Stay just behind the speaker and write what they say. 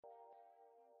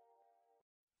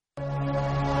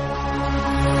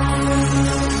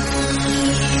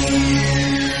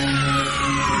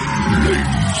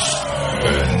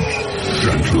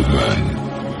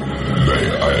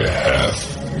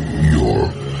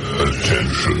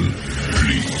Attention,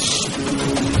 please.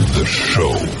 The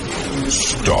show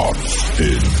starts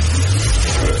in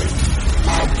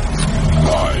 10,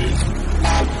 9,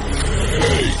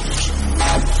 8,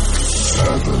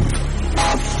 7,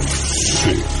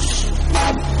 6,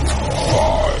 5,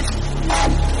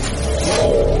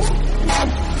 4,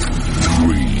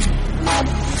 3,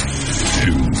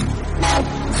 2,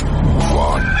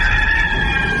 1,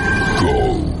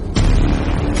 go.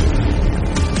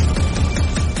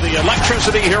 The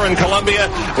electricity here in Columbia,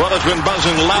 well, it's been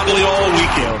buzzing loudly all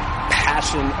weekend.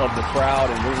 Passion of the crowd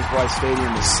in Williams-Brice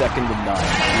Stadium is second to none.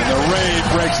 And the raid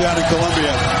breaks out in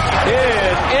Columbia.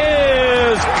 It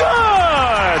is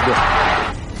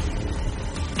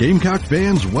good! Gamecock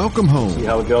fans, welcome home. See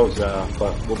how it goes,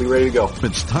 but we'll be ready to go.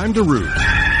 It's time to root.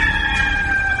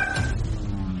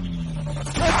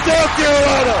 South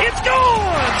Carolina! It's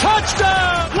gone!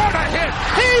 Touchdown! What a hit!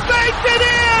 He baked it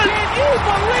in! Can you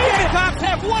believe it? Gamecocks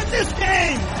have won this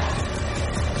game!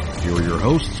 Here are your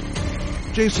hosts,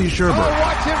 J.C. Sherber. Oh,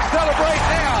 watch him celebrate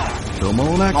now! Phil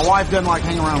Molinex. My wife doesn't like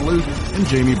hanging around losing. And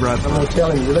Jamie Bradford. I'm going to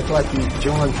tell him, you look like you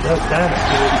joined Duck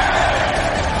Dynasty.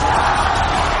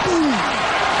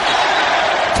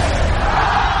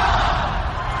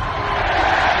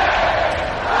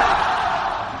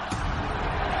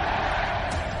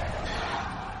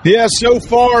 Yeah, so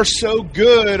far, so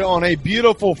good on a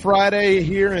beautiful Friday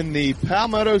here in the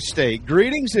Palmetto State.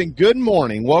 Greetings and good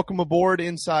morning. Welcome aboard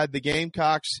Inside the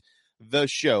Gamecocks, the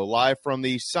show, live from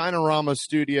the Signarama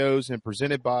Studios and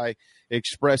presented by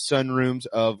Express Sunrooms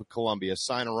of Columbia.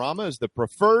 Signarama is the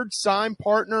preferred sign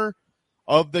partner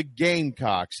of the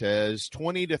Gamecocks as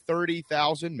 20 to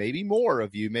 30,000, maybe more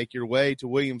of you make your way to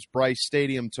Williams-Brice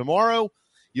Stadium tomorrow.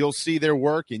 You'll see their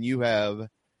work and you have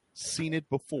seen it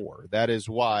before. That is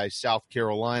why South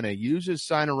Carolina uses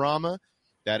Signarama.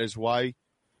 That is why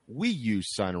we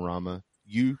use Signarama.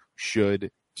 You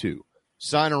should too.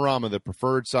 Signarama, the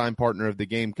preferred sign partner of the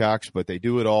Gamecocks, but they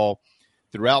do it all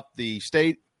throughout the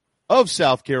state of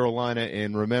South Carolina.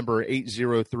 And remember,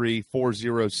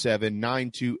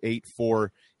 803-407-9284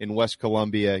 in West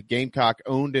Columbia. Gamecock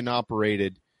owned and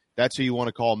operated. That's who you want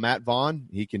to call, Matt Vaughn.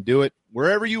 He can do it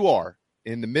wherever you are.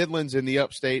 In the Midlands, in the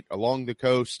upstate, along the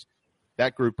coast,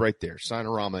 that group right there,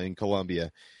 Signarama in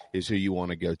Columbia, is who you want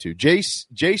to go to.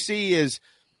 JC is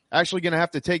actually going to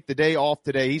have to take the day off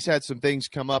today. He's had some things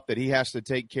come up that he has to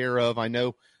take care of. I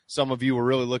know some of you are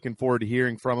really looking forward to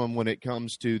hearing from him when it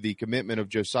comes to the commitment of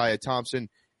Josiah Thompson.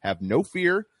 Have no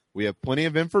fear. We have plenty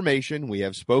of information. We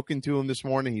have spoken to him this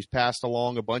morning. He's passed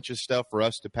along a bunch of stuff for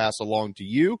us to pass along to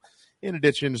you, in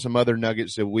addition to some other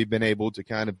nuggets that we've been able to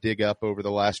kind of dig up over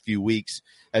the last few weeks,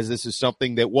 as this is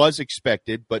something that was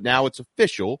expected, but now it's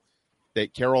official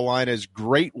that Carolina's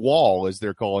Great Wall, as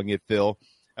they're calling it, Phil,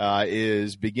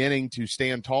 is beginning to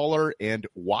stand taller and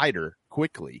wider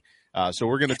quickly. So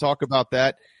we're going to talk about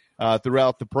that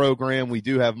throughout the program. We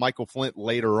do have Michael Flint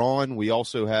later on. We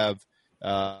also have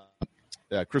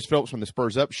Chris Phillips from the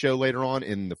Spurs Up show later on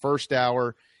in the first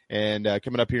hour. And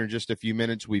coming up here in just a few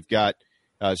minutes, we've got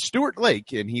Stuart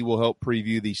Lake, and he will help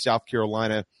preview the South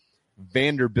Carolina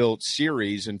Vanderbilt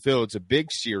series. And Phil, it's a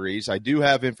big series. I do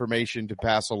have information to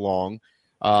pass along,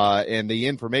 and the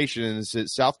information is that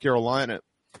South Carolina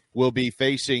will be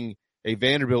facing a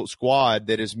Vanderbilt squad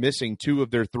that is missing two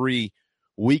of their three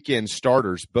weekend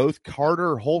starters, both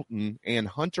Carter Holton and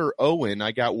Hunter Owen.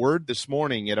 I got word this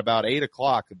morning at about 8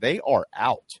 o'clock they are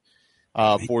out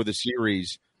for the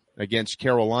series against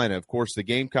Carolina. Of course, the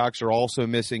Gamecocks are also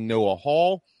missing Noah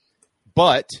Hall,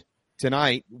 but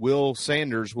tonight Will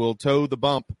Sanders will toe the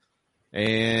bump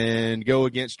and go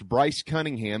against Bryce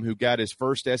Cunningham, who got his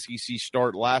first SEC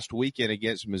start last weekend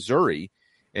against Missouri,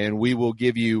 and we will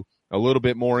give you a little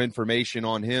bit more information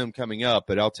on him coming up.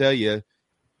 But I'll tell you,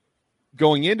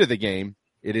 going into the game,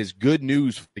 it is good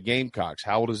news for the Gamecocks.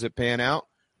 How does it pan out?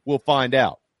 We'll find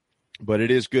out. But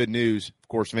it is good news. Of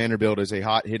course, Vanderbilt is a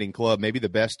hot-hitting club, maybe the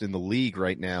best in the league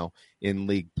right now in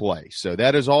league play. So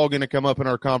that is all going to come up in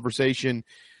our conversation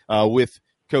with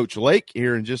Coach Lake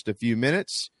here in just a few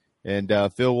minutes. And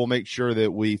Phil will make sure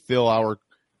that we fill our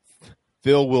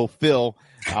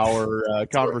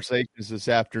conversations this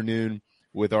afternoon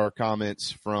with our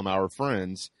comments from our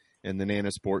friends in the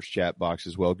Nana Sports chat box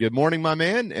as well. Good morning, my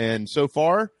man. And so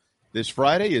far, this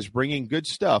Friday is bringing good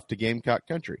stuff to Gamecock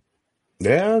Country.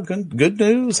 Yeah, good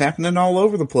news happening all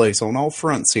over the place on all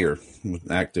fronts here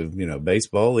with active,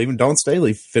 baseball. Even Dawn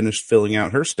Staley finished filling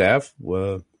out her staff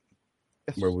where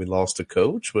we lost a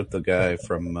coach with the guy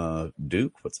from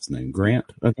Duke. What's his name?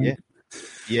 Grant, I think.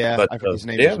 Yeah. But, I forget his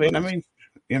name.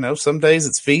 yeah, some days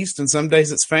it's feast and some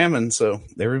days it's famine. So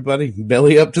everybody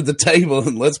belly up to the table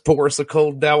and let's pour us a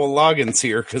cold Dowell Loggins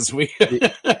here, because we we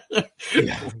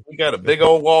got a big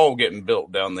old wall getting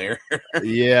built down there.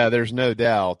 Yeah, there's no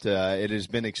doubt. It has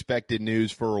been expected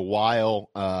news for a while,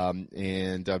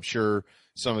 and I'm sure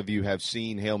some of you have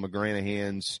seen Hale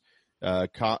McGranahan's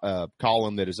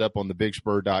column that is up on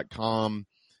thebigspur.com.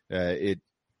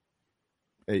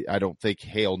 I don't think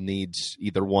Hale needs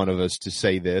either one of us to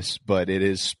say this, but it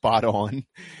is spot on.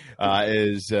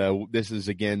 This is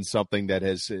again something that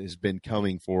has been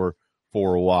coming for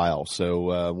a while.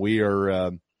 So we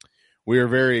are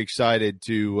very excited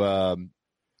to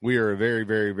we are very,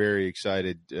 very, very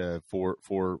excited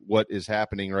for what is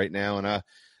happening right now. And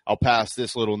I'll pass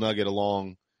this little nugget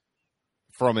along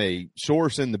from a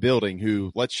source in the building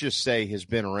who, let's just say, has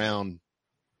been around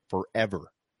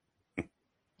forever.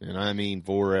 And I mean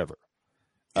forever.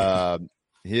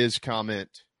 His comment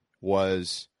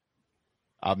was,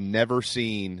 I've never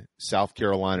seen South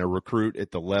Carolina recruit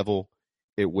at the level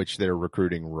at which they're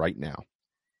recruiting right now.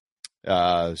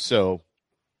 So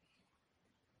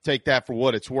take that for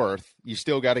what it's worth. You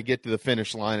still got to get to the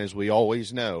finish line, as we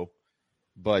always know.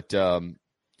 But,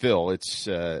 Phil, it's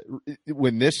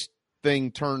when this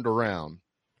thing turned around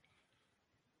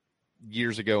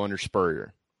years ago under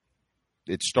Spurrier,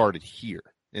 it started here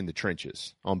in the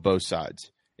trenches on both sides.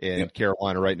 And yep.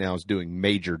 Carolina right now is doing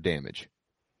major damage.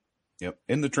 Yep.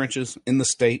 In the trenches, in the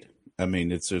state. I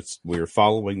mean, it's we're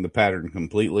following the pattern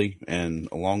completely. And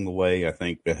along the way, I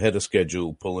think ahead of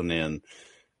schedule, pulling in,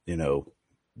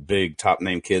 big top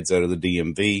name kids out of the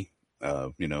DMV,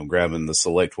 grabbing the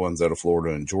select ones out of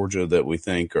Florida and Georgia that we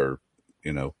think are,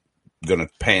 going to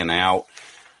pan out.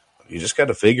 You just got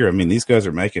to figure, I mean, these guys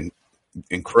are making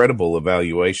incredible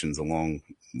evaluations along,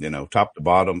 top to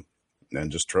bottom,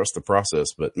 and just trust the process.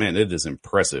 But man, it is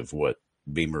impressive what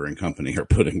Beamer and company are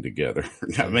putting together.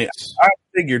 I mean, I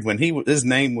figured when his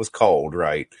name was called,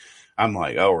 right, I'm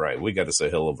like, all right, we got to say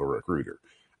hell of a recruiter.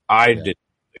 I didn't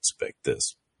expect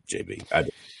this, JB. I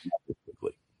didn't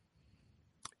quickly.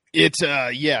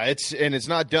 It's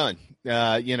not done.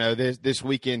 This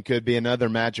weekend could be another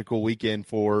magical weekend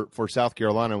for South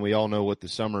Carolina, and we all know what the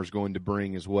summer is going to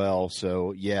bring as well.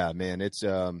 So yeah, man,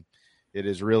 it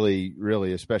is really,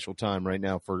 really a special time right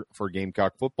now for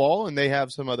Gamecock football, and they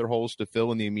have some other holes to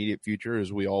fill in the immediate future,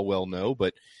 as we all well know.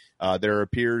 But there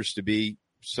appears to be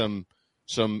some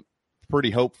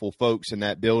pretty hopeful folks in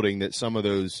that building that some of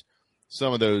those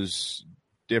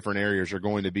different areas are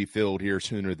going to be filled here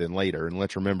sooner than later. And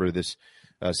let's remember this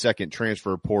second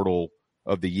transfer portal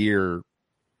of the year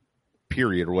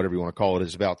period, or whatever you want to call it,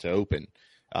 is about to open.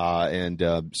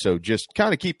 So just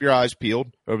kind of keep your eyes peeled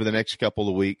over the next couple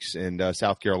of weeks, and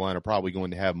South Carolina probably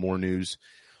going to have more news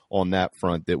on that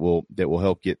front that will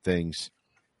help get things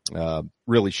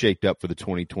really shaped up for the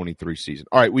 2023 season.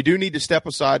 All right, we do need to step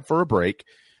aside for a break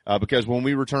because when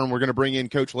we return, we're going to bring in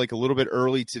Coach Lake a little bit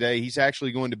early today. He's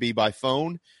actually going to be by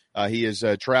phone. He is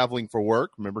traveling for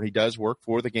work. Remember, he does work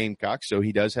for the Gamecocks, so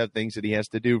he does have things that he has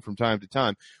to do from time to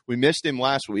time. We missed him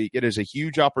last week. It is a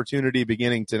huge opportunity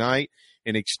beginning tonight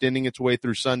and extending its way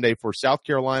through Sunday for South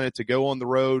Carolina to go on the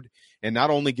road and not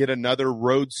only get another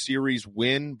road series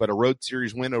win, but a road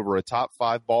series win over a top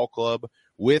 5 ball club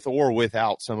with or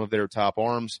without some of their top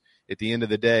arms. At the end of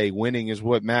the day, winning is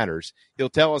what matters. He'll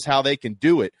tell us how they can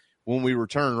do it when we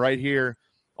return right here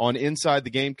on Inside the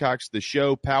Gamecocks, the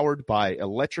show powered by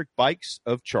Electric Bikes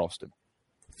of Charleston.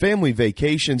 Family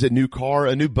vacations, a new car,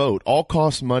 a new boat, all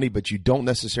cost money, but you don't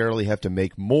necessarily have to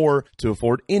make more to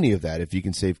afford any of that if you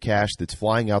can save cash that's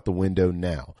flying out the window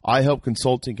now. iHelp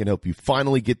Consulting can help you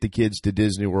finally get the kids to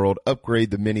Disney World,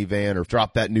 upgrade the minivan, or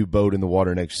drop that new boat in the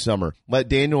water next summer. Let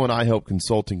Daniel and iHelp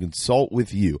Consulting consult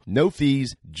with you. No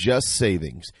fees, just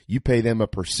savings. You pay them a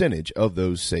percentage of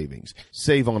those savings.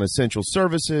 Save on essential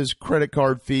services, credit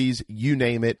card fees, you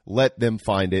name it. Let them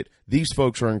find it. These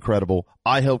folks are incredible.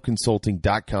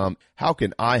 iHelpConsulting.com. How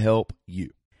can I help you?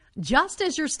 Just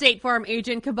as your State Farm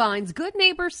agent combines good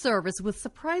neighbor service with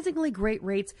surprisingly great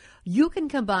rates, you can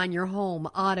combine your home,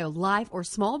 auto, life, or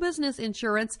small business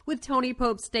insurance with Tony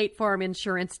Pope State Farm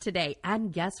Insurance today.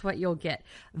 And guess what you'll get?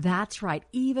 That's right,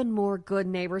 even more good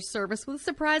neighbor service with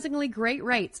surprisingly great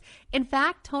rates. In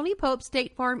fact, Tony Pope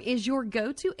State Farm is your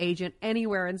go-to agent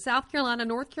anywhere in South Carolina,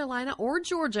 North Carolina, or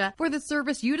Georgia for the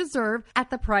service you deserve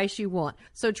at the price you want.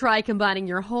 So try combining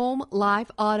your home,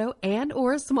 life, auto, and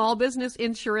or small business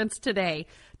insurance insurance today.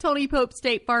 Tony Pope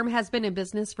State Farm has been in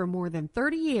business for more than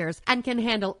 30 years and can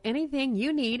handle anything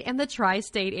you need in the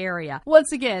tri-state area.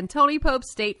 Once again, Tony Pope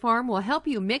State Farm will help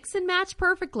you mix and match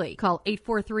perfectly. Call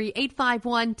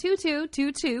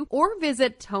 843-851-2222 or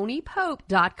visit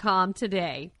TonyPope.com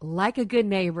today. Like a good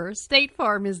neighbor, State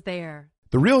Farm is there.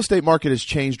 The real estate market has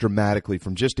changed dramatically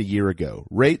from just a year ago.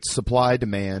 Rates, supply,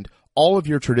 demand, all of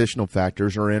your traditional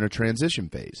factors are in a transition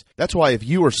phase. That's why if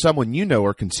you or someone you know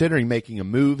are considering making a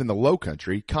move in the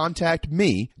Lowcountry, contact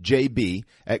me, JB,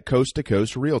 at Coast to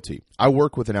Coast Realty. I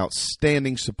work with an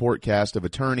outstanding support cast of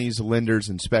attorneys, lenders,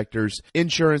 inspectors,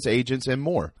 insurance agents, and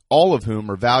more, all of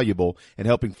whom are valuable in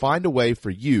helping find a way for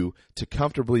you to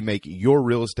comfortably make your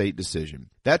real estate decision.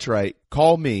 That's right.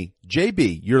 Call me,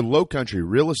 JB, your Lowcountry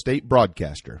real estate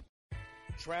broadcaster.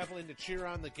 Traveling to cheer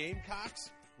on the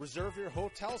Gamecocks? Reserve your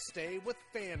hotel stay with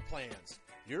Fan Plans.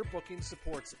 Your booking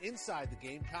supports inside the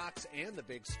Gamecocks and the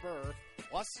Big Spur,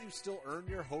 plus you still earn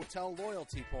your hotel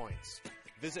loyalty points.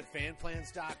 Visit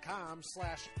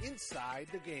fanplans.com/inside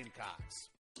the Gamecocks.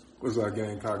 What's up,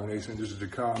 Gamecock Nation? This is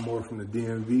Jakar Moore from the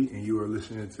DMV, and you are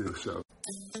listening to the show.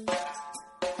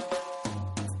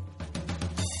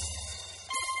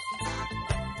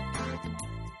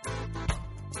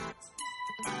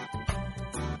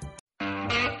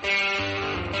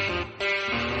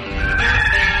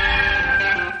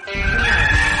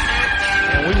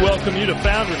 Welcome you to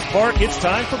Founders Park. It's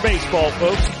time for baseball,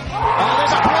 folks. Oh,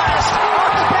 there's a blast off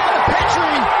the bat of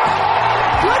Petrie.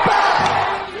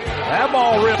 Goodbye. That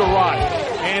ball ripped to right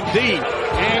and deep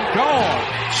and gone.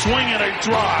 Swinging a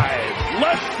drive.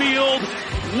 Left field,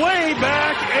 way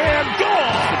back and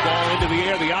gone. The ball into the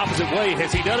air the opposite way. Has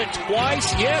he done it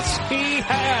twice? Yes, he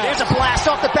has. There's a blast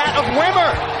off the bat of Wimmer.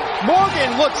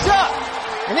 Morgan looks up,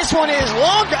 and this one is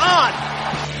long gone.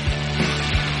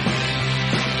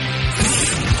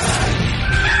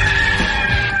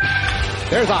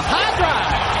 There's a high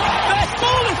drive. That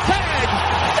ball is tagged.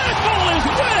 That ball is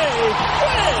way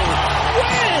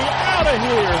out of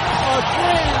here. A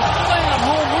grand slam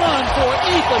home run for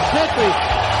Ethan Petrie.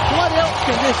 What else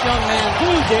can this young man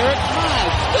do, Derek? My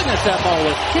goodness, that ball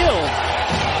was killed.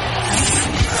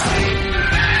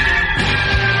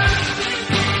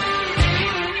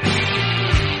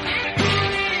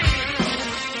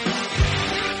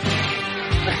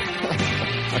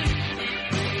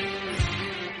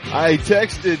 I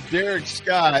texted Derek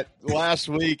Scott last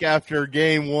week after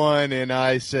game one, and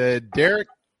I said, Derek,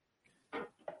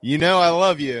 you know I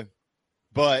love you,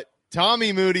 but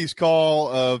Tommy Moody's call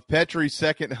of Petrie's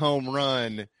second home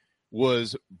run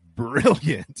was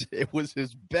brilliant. It was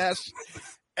his best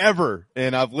ever,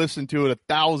 and I've listened to it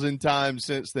 1,000 times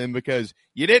since then because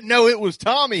you didn't know it was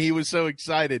Tommy. He was so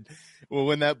excited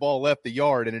when that ball left the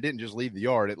yard, and it didn't just leave the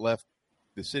yard. It left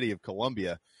the city of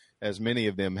Columbia, as many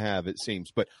of them have, it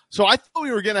seems. But so I thought we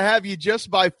were going to have you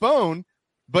just by phone,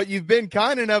 but you've been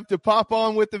kind enough to pop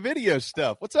on with the video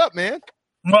stuff. What's up, man?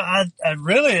 Well, I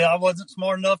wasn't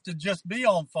smart enough to just be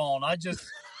on phone. I just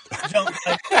jumped.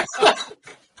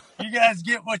 You guys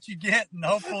get what you get, and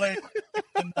hopefully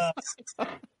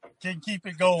can keep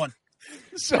it going.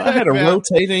 So I had a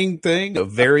rotating thing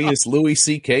of various Louis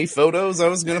C.K. photos I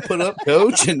was going to put up,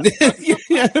 Coach, and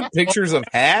pictures of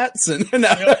hats and.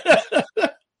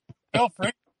 Feel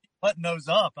free putting those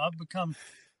up.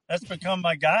 That's become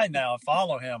my guy now. I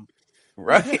follow him.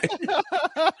 Right.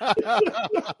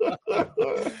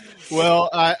 Well,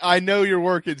 I know you're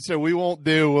working, so we won't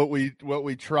do what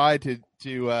we try to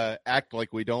act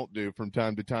like we don't do from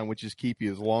time to time, which is keep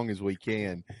you as long as we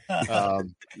can.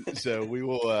 So we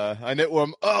will. I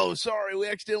know. Sorry, we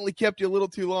accidentally kept you a little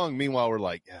too long. Meanwhile, we're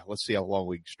like, yeah, let's see how long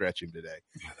we can stretch him today.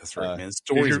 Yeah, that's right, man.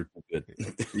 Stories are good.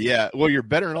 Yeah, well, you're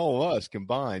better than all of us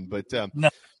combined, but. No.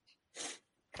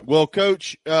 Well,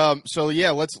 Coach, so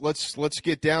yeah, let's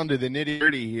get down to the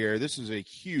nitty-gritty here. This is a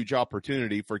huge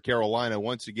opportunity for Carolina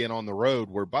once again on the road,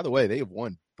 where, by the way, they have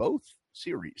won both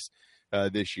series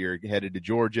this year, headed to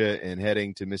Georgia and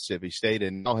heading to Mississippi State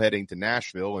and now heading to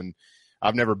Nashville. And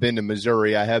I've never been to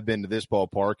Missouri. I have been to this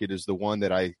ballpark. It is the one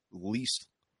that I least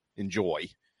enjoy.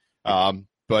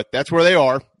 But that's where they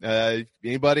are.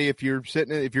 Anybody, if you're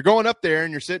going up there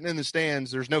and you're sitting in the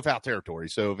stands, there's no foul territory.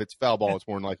 So if it's foul ball, it's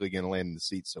more than likely going to land in the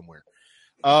seats somewhere.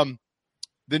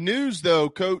 The news, though,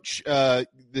 Coach,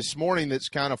 this morning that's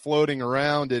kind of floating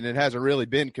around, and it hasn't really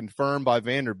been confirmed by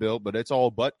Vanderbilt, but it's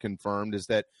all but confirmed, is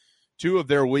that two of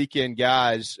their weekend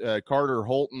guys, Carter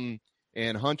Holton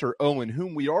and Hunter Owen,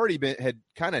 whom we already had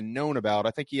kind of known about.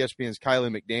 I think ESPN's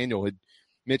Kylie McDaniel had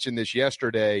mentioned this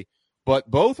yesterday.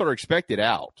 But both are expected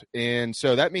out. And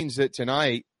so that means that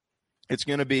tonight it's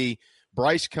going to be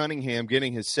Bryce Cunningham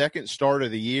getting his second start of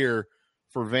the year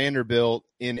for Vanderbilt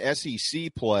in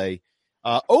SEC play.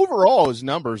 Overall, his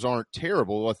numbers aren't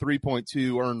terrible, a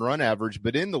 3.2 earned run average,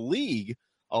 but in the league,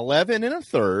 11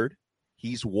 1/3.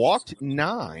 He's walked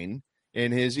 9,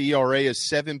 and his ERA is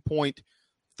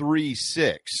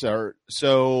 7.36.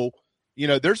 So,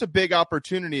 there's a big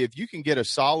opportunity. If you can get a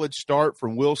solid start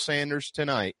from Will Sanders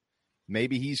tonight,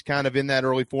 maybe he's kind of in that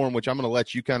early form, which I'm going to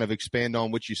let you kind of expand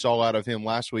on what you saw out of him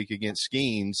last week against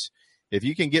Skeens. If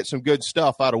you can get some good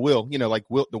stuff out of Will, like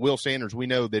the Will Sanders we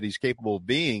know that he's capable of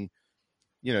being,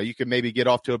 you can maybe get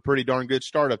off to a pretty darn good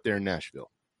start up there in Nashville.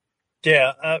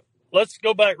 Yeah, let's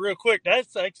go back real quick.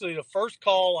 That's actually the first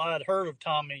call I had heard of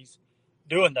Tommy's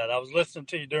doing that. I was listening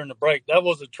to you during the break. That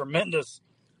was a tremendous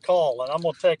call, and I'm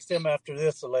going to text him after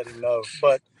this to let him know.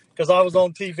 But because I was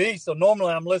on TV, so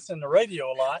normally I'm listening to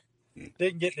radio a lot.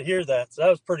 Didn't get to hear that, so that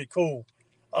was pretty cool.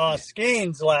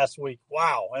 Skeens last week,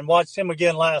 wow, and watched him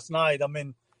again last night. I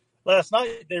mean, last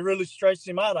night they really stretched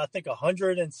him out. I think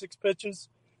 106 pitches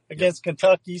against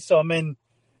Kentucky. So, I mean,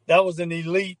 that was an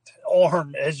elite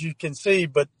arm, as you can see.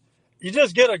 But you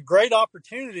just get a great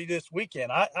opportunity this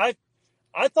weekend. I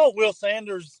thought Will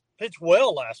Sanders pitched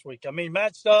well last week. I mean,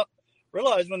 matched up.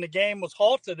 Realized when the game was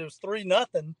halted, it was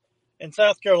 3-0, and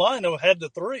South Carolina had the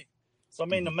 3. So, I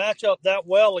mean, to match up that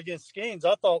well against Skeens,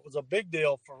 I thought was a big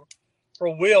deal for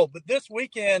Will. But this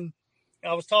weekend,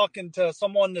 I was talking to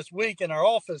someone this week in our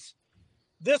office.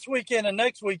 This weekend and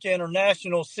next weekend are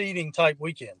national seeding type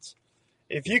weekends.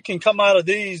 If you can come out of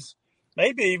these,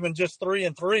 maybe even just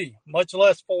 3-3, much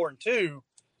less 4-2,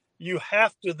 you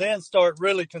have to then start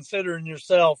really considering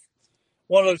yourself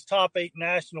one of those top 8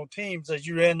 national teams as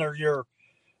you enter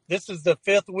this is the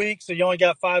 5th week, so you only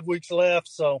got 5 weeks left.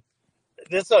 So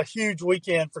this is a huge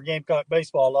weekend for Gamecock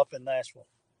baseball up in Nashville.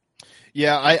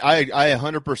 Yeah, I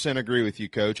 100% agree with you,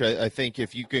 Coach. I think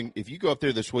if you go up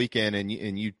there this weekend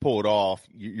and you pull it off,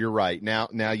 you're right. Now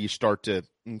you start to,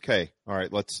 okay, all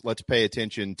right, let's pay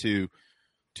attention to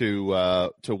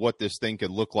what this thing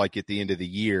could look like at the end of the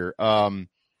year.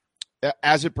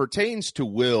 As it pertains to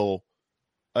Will,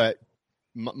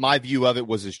 my view of it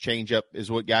was his changeup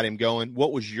is what got him going.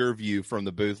 What was your view from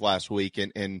the booth last week?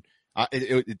 And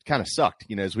it kind of sucked,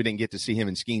 as we didn't get to see him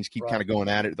and Skeens keep kind of going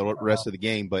at it the rest of the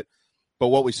game. But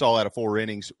what we saw out of 4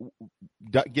 innings,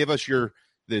 give us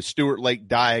the Stuart Lake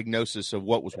diagnosis of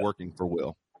what was working for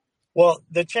Will. Well,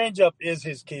 the changeup is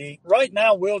his key. Right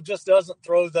now, Will just doesn't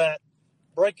throw that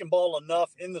breaking ball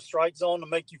enough in the strike zone to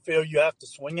make you feel you have to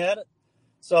swing at it.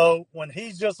 So when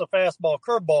he's just a fastball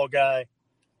curveball guy,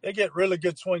 they get really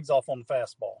good swings off on the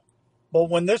fastball.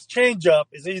 But when this changeup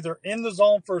is either in the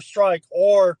zone for a strike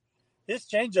or his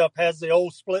changeup has the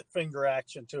old split finger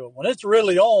action to it. When it's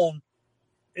really on,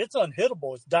 it's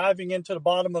unhittable. It's diving into the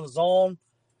bottom of the zone.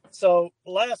 So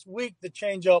last week, the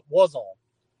changeup was on.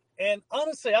 And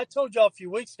honestly, I told y'all a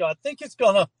few weeks ago, I think it's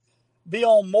going to be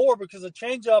on more because the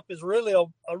changeup is really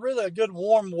a good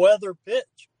warm weather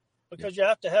pitch because you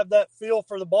have to have that feel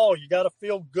for the ball. You got to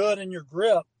feel good in your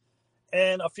grip.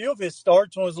 And a few of his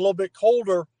starts when it was a little bit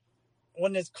colder,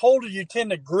 when it's colder, you tend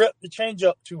to grip the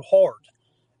changeup too hard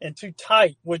and too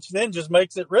tight, which then just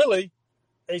makes it really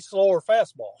a slower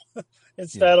fastball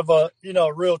instead of a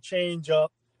real changeup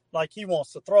like he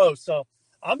wants to throw. So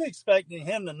I'm expecting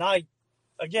him tonight.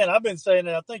 Again, I've been saying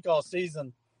it, I think, all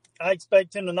season. I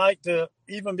expect him tonight to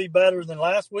even be better than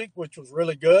last week, which was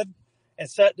really good, and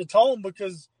set the tone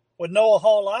because with Noah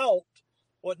Hall out,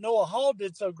 what Noah Hall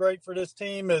did so great for this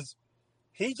team is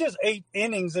he just 8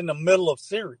 innings in the middle of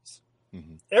series.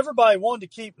 Mm-hmm. Everybody wanted to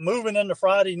keep moving into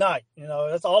Friday night.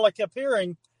 That's all I kept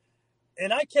hearing.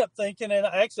 And I kept thinking, and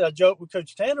actually I joked with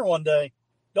Coach Tanner one day,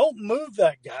 don't move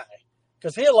that guy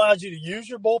because he allows you to use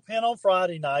your bullpen on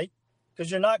Friday night because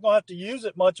you're not going to have to use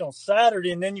it much on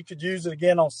Saturday, and then you could use it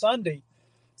again on Sunday.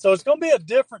 So it's going to be a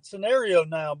different scenario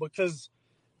now because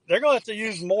they're going to have to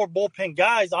use more bullpen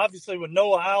guys. Obviously, with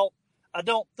Noah out, I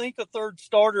don't think a third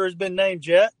starter has been named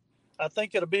yet. I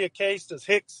think it'll be a case, does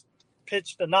Hicks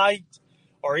pitch tonight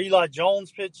or Eli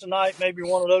Jones pitch tonight? Maybe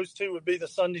one of those two would be the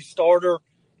Sunday starter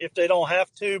if they don't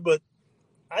have to. But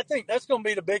I think that's going to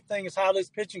be the big thing is how this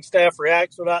pitching staff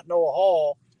reacts without Noah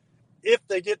Hall if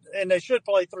they get – and they should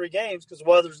play 3 games because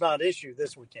weather's not an issue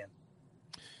this weekend.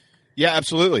 Yeah,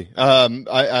 absolutely.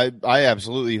 I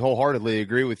absolutely wholeheartedly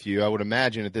agree with you. I would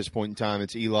imagine at this point in time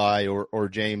it's Eli or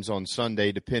James on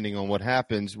Sunday, depending on what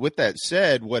happens. With that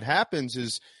said, what happens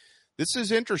is this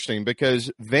is interesting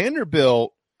because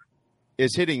Vanderbilt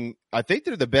is hitting – I think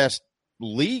they're the best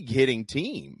league hitting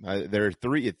team. They're at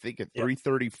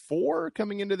 334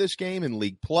 coming into this game in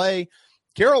league play.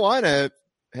 Carolina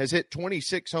has hit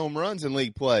 26 home runs in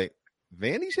league play.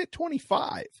 Vandy's hit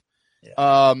 25.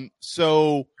 Yeah.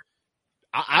 So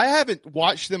I haven't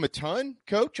watched them a ton,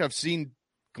 Coach. I've seen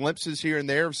glimpses here and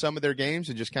there of some of their games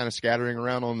and just kind of scattering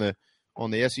around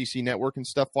on the SEC network and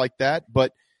stuff like that.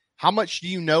 But how much do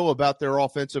you know about their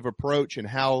offensive approach and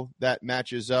how that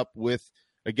matches up with,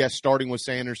 I guess, starting with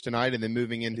Sanders tonight and then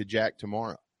moving into Jack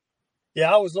tomorrow?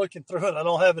 Yeah, I was looking through it. I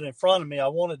don't have it in front of me. I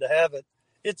wanted to have it.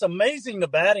 It's amazing the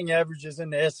batting averages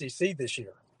in the SEC this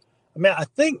year. I mean, I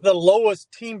think the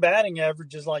lowest team batting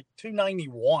average is like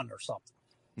 291 or something.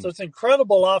 So it's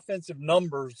incredible offensive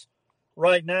numbers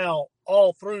right now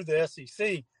all through the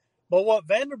SEC. But what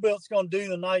Vanderbilt's going to do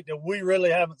tonight that we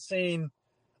really haven't seen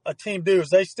a team do is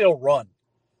they still run.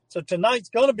 So tonight's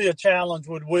going to be a challenge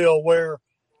with Will where,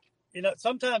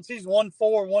 sometimes he's 1-4,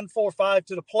 1-4-5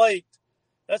 to the plate.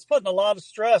 That's putting a lot of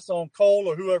stress on Cole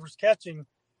or whoever's catching.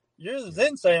 You're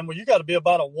then saying, well, you got to be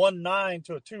about a 1-9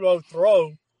 to a 2-0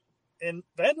 throw. And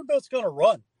Vanderbilt's going to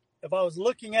run. If I was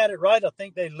looking at it right, I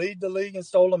think they lead the league in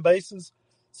stolen bases.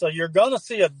 So you're going to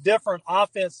see a different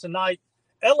offense tonight.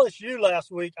 LSU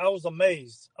last week, I was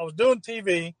amazed. I was doing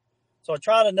TV, so I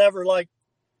try to never,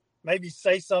 maybe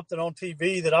say something on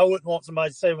TV that I wouldn't want somebody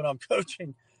to say when I'm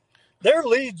coaching. Their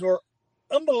leads were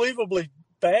unbelievably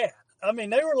bad. I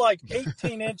mean, they were like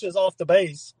 18 inches off the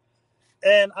base.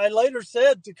 And I later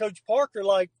said to Coach Parker,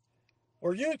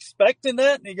 were you expecting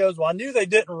that? And he goes, well, I knew they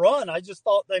didn't run. I just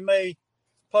thought they may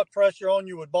put pressure on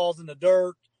you with balls in the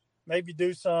dirt, maybe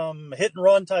do some hit and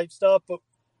run type stuff. But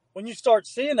when you start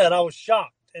seeing that, I was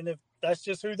shocked. And if that's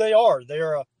just who they are,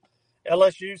 they're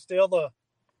LSU still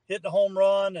hit the home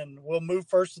run and we'll move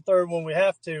first to third when we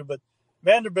have to. But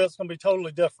Vanderbilt's going to be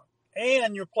totally different.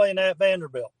 And you're playing at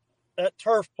Vanderbilt. That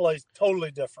turf plays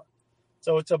totally different.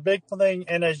 So it's a big thing.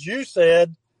 And as you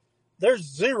said,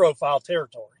 there's zero foul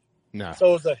territory. No.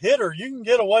 So as a hitter, you can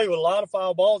get away with a lot of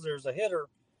foul balls there as a hitter.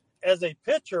 As a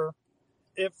pitcher,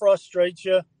 it frustrates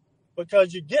you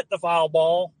because you get the foul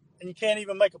ball and you can't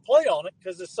even make a play on it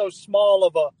because it's so small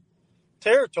of a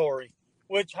territory.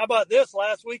 Which, how about this?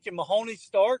 Last week in Mahoney's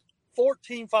start,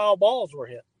 14 foul balls were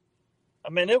hit. I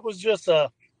mean, it was just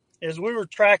as we were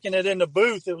tracking it in the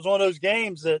booth, it was one of those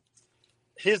games that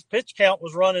his pitch count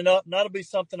was running up, and that'll be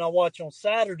something I watch on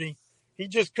Saturday. He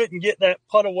just couldn't get that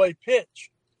put-away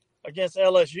pitch against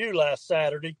LSU last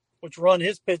Saturday, which run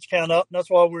his pitch count up, and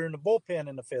that's why we were in the bullpen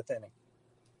in the fifth inning.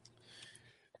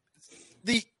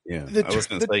 I was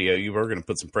going to say, you were going to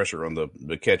put some pressure on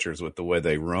the catchers with the way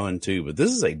they run, too. But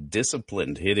this is a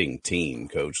disciplined hitting team,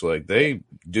 Coach. They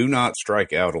do not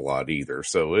strike out a lot either.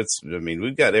 So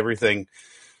we've got everything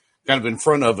kind of in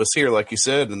front of us here, like you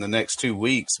said, in the next 2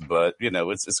 weeks. But,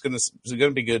 it's going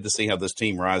to be good to see how this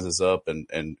team rises up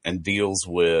and deals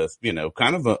with,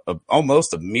 kind of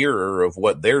almost a mirror of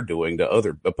what they're doing to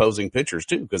other opposing pitchers,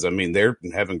 too. Because, they're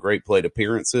having great plate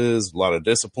appearances, a lot of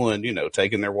discipline,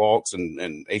 taking their walks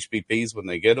and HBPs when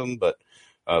they get them. But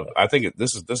I think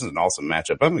this is an awesome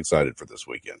matchup. I'm excited for this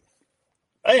weekend.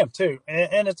 I am, too.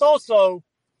 And it's also,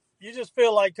 you just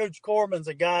feel like Coach Corbin's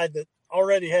a guy that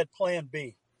already had plan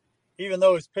B. Even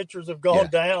though his pitchers have gone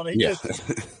down,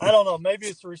 I don't know, maybe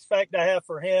it's the respect I have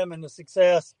for him and the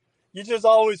success. You just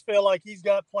always feel like he's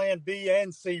got plan B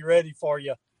and C ready for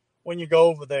you when you go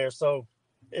over there. So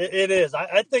it is.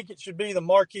 I think it should be the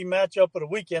marquee matchup of the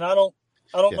weekend. I don't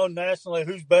know nationally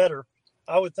who's better.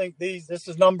 I would think this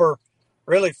is number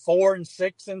really 4 and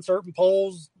 6 in certain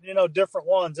polls, different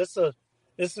ones. This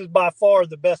is by far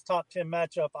the best top 10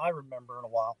 matchup I remember in a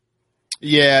while.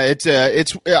 Yeah,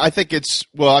 I think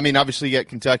obviously you got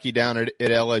Kentucky down at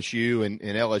LSU and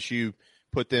LSU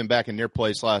put them back in their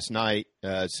place last night,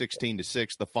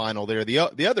 16-6, the final there. The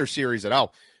other series that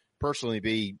I'll personally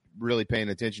be really paying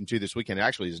attention to this weekend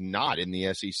actually is not in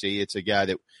the SEC. It's a guy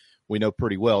that we know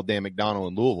pretty well, Dan McDonnell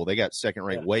in Louisville. They got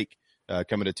second-rate Wake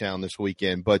coming to town this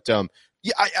weekend. But,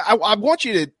 I want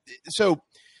you to – so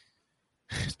 –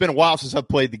 it's been a while since I've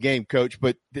played the game, Coach,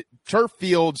 but the turf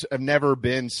fields have never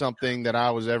been something that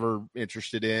I was ever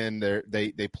interested in.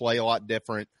 They play a lot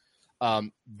different.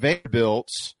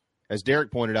 Vanderbilt's, as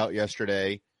Derek pointed out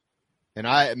yesterday, and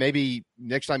maybe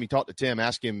next time you talk to Tim,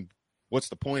 ask him what's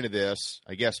the point of this.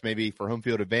 I guess maybe for home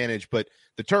field advantage, but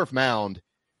the turf mound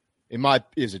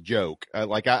is a joke.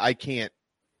 I can't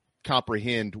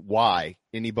comprehend why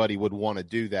anybody would want to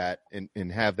do that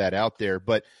and have that out there,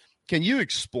 but. Can you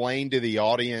explain to the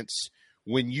audience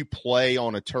when you play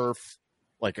on a turf,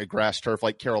 like a grass turf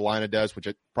like Carolina does, which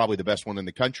is probably the best one in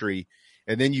the country,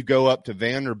 and then you go up to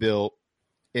Vanderbilt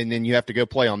and then you have to go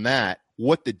play on that,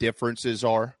 what the differences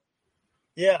are?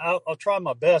 Yeah, I'll try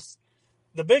my best.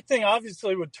 The big thing,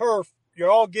 obviously, with turf,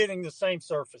 you're all getting the same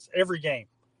surface every game.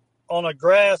 On a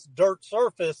grass, dirt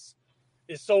surface,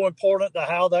 is so important to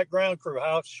how that ground crew,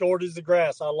 how short is the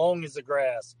grass, how long is the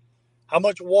grass, how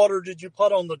much water did you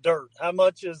put on the dirt,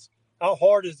 how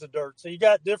hard is the dirt. So you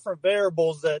got different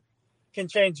variables that can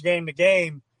change game to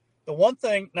game. The one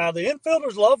thing, now the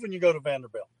infielders love when you go to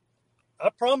Vanderbilt. I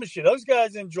promise you, those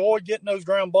guys enjoy getting those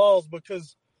ground balls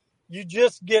because you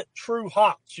just get true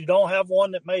hops. You don't have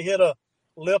one that may hit a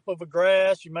lip of a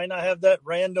grass. You may not have that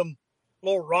random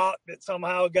little rock that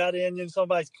somehow got in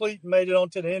somebody's cleat and made it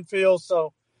onto the infield.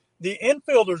 So the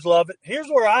infielders love it. Here's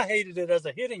where I hated it as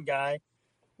a hitting guy.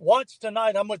 Watch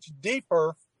tonight how much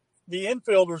deeper the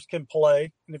infielders can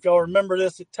play. And if y'all remember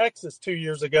this at Texas 2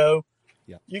 years ago,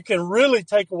 you can really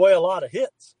take away a lot of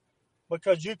hits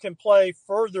because you can play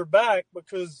further back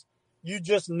because you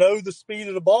just know the speed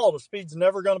of the ball. The speed's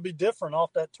never going to be different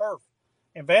off that turf.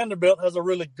 And Vanderbilt has a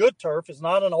really good turf. It's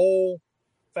not an old,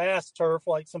 fast turf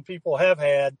like some people have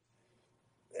had.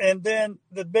 And then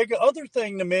the big other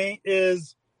thing to me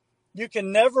is you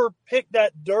can never pick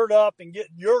that dirt up and get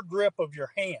your grip of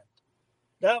your hand.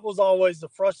 That was always the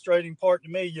frustrating part to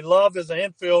me. You love as an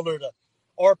infielder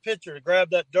or pitcher to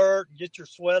grab that dirt and get your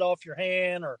sweat off your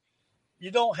hand, or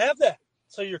you don't have that.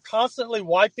 So you're constantly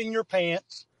wiping your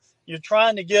pants. You're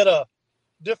trying to get a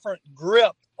different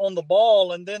grip on the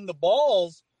ball, and then the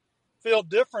balls feel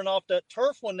different off that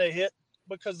turf when they hit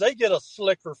because they get a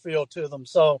slicker feel to them.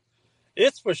 So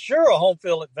it's for sure a home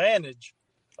field advantage.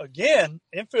 Again,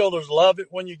 infielders love it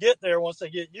when you get there once they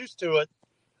get used to it.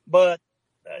 But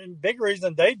a big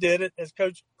reason they did it, as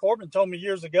Coach Corbin told me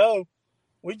years ago,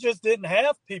 we just didn't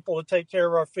have people to take care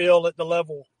of our field at the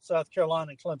level South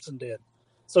Carolina and Clemson did.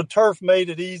 So turf made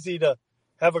it easy to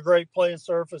have a great playing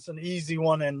surface, an easy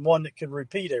one, and one that could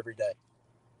repeat every day.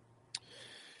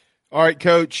 All right,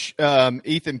 Coach.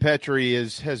 Ethan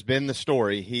Petry has been the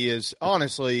story. He is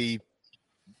honestly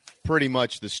pretty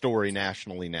much the story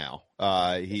nationally now.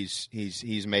 He's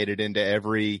made it into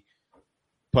every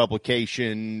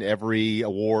publication, every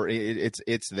award.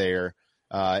 It's there.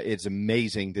 It's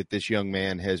amazing that this young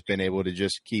man has been able to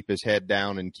just keep his head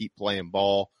down and keep playing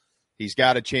ball. He's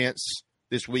got a chance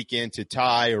this weekend to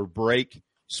tie or break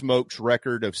Smoke's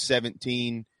record of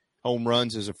 17 home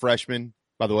runs as a freshman.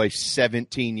 By the way,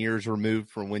 17 years removed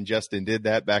from when Justin did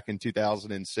that back in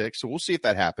 2006. So we'll see if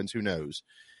that happens. Who knows?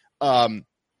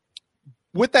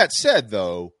 With that said,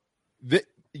 though,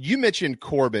 you mentioned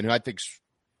Corbin, who I think is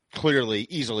clearly,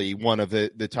 easily one of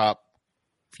the top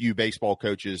few baseball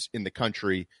coaches in the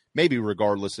country, maybe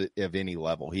regardless of any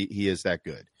level. He is that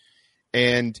good.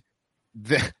 And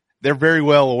they're very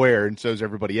well aware, and so is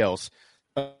everybody else,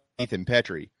 of Ethan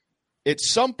Petry. At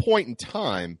some point in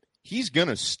time, he's going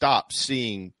to stop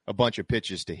seeing a bunch of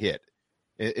pitches to hit,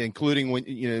 including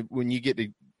when you get to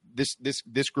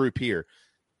this group here,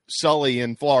 Sully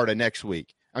in Florida next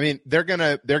week. I mean, they're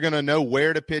gonna know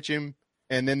where to pitch him,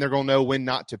 and then they're gonna know when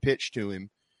not to pitch to him.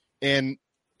 And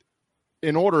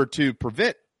in order to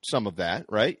prevent some of that,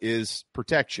 right, is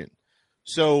protection.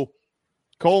 So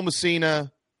Cole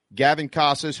Messina, Gavin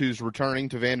Casas, who's returning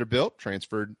to Vanderbilt,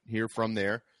 transferred here from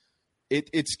there.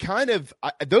 It's kind of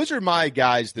those are my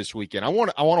guys this weekend. I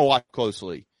want to watch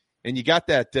closely. And you got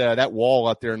that wall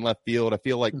out there in left field. I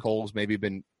feel like Cole's maybe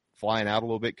been flying out a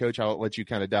little bit, Coach. I'll let you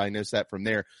kind of diagnose that from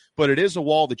there. But it is a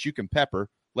wall that you can pepper,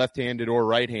 left-handed or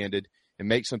right-handed, and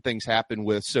make some things happen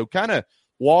with. So kind of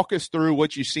walk us through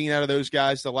what you've seen out of those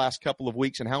guys the last couple of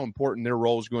weeks and how important their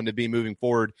role is going to be moving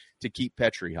forward to keep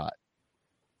Petry hot.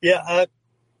 Yeah,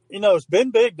 it's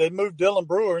been big. They moved Dylan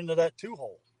Brewer into that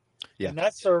two-hole. Yeah. And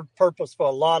that served purpose for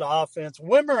a lot of offense.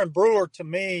 Wimmer and Brewer, to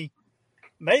me,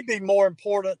 may be more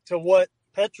important to what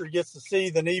Petry gets to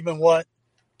see than even what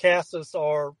Casas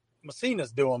or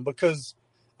Messina's doing, because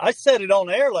I said it on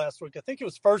air last week. I think it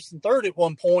was 1st and 3rd at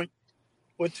one point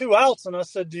with 2 outs, and I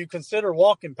said, do you consider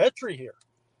walking Petry here?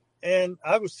 And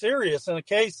I was serious in a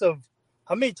case of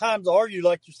how many times are you,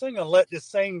 like you're saying, going to let this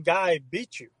same guy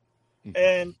beat you? Mm-hmm.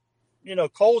 And,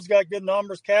 Cole's got good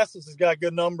numbers. Casas has got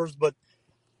good numbers, but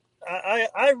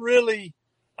I really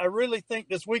think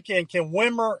this weekend can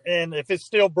Wimmer, and if it's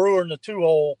still Brewer in the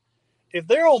 2-hole, if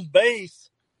they're on base,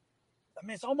 I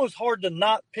mean, it's almost hard to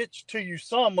not pitch to you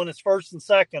some when it's 1st and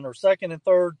 2nd or 2nd and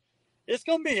 3rd. It's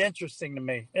going to be interesting to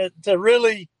me.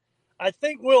 I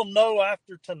think we'll know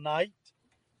after tonight,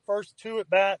 first 2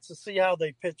 at-bats, to see how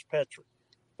they pitch Petry.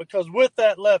 Because with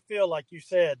that left field, like you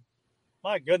said,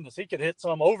 my goodness, he could hit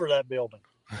some over that building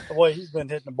the way he's been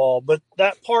hitting the ball. But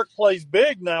that park plays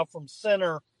big now from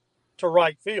center to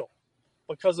right field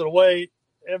because of the way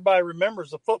everybody remembers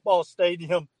the football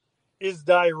stadium is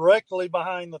directly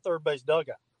behind the third base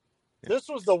dugout. Yeah. This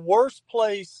was the worst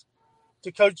place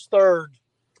to coach third.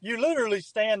 You literally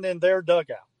stand in their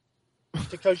dugout.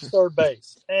 to coach third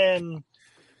base. And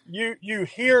you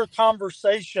hear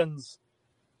conversations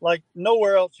like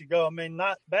nowhere else you go. I mean,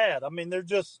 not bad. I mean,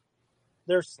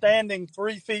 they're standing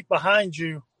 3 feet behind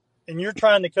you and you're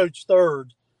trying to coach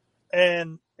third,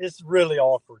 and it's really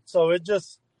awkward. So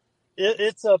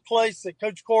it's a place that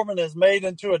Coach Corbin has made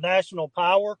into a national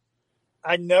power.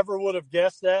 I never would have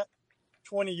guessed that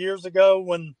 20 years ago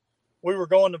when we were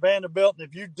going to Vanderbilt. And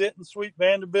if you didn't sweep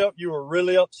Vanderbilt, you were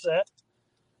really upset.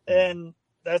 And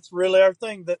that's really our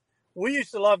thing. That we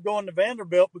used to love going to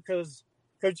Vanderbilt because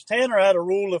Coach Tanner had a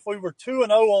rule. If we were 2-0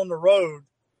 on the road,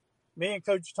 me and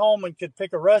Coach Tallman could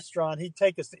pick a restaurant. He'd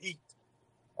take us to eat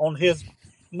on his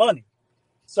money.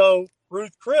 So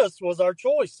Ruth Chris was our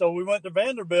choice. So we went to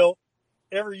Vanderbilt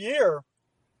every year.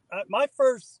 My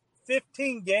first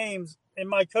 15 games in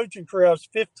my coaching career, I was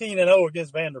 15-0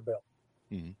 against Vanderbilt.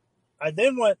 Mm-hmm. I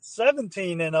then went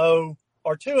 17-0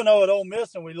 or 2-0 at Ole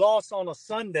Miss, and we lost on a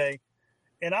Sunday,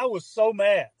 and I was so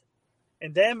mad.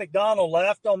 And Dan McDonald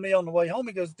laughed on me on the way home.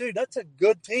 He goes, "Dude, that's a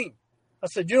good team." I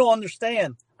said, "You don't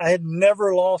understand. I had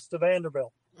never lost to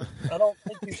Vanderbilt. I don't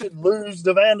think you should lose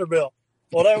to Vanderbilt."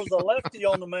 Well, there was a lefty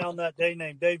on the mound that day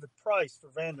named David Price for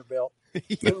Vanderbilt.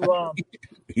 Who,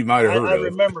 you might have heard I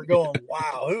remember going,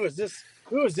 "Wow, who is this?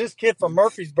 Who is this kid from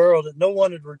Murfreesboro that no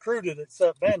one had recruited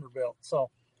except Vanderbilt?" So,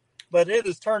 but it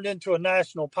has turned into a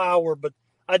national power. But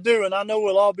I do, and I know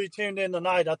we'll all be tuned in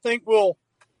tonight. I think we'll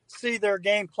see their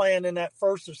game plan in that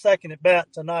first or second at bat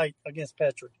tonight against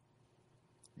Petra.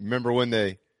 Remember when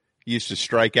they used to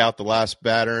strike out the last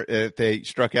batter? If they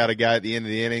struck out a guy at the end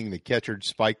of the inning, the catcher would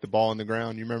spike the ball on the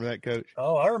ground. You remember that, Coach?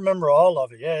 Oh, I remember all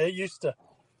of it. Yeah, it used to.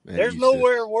 There's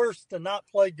nowhere worse to not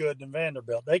play good than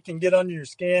Vanderbilt. They can get under your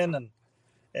skin,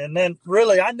 and then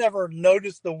really, I never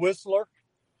noticed the whistler.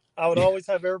 I would always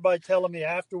have everybody telling me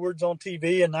afterwards on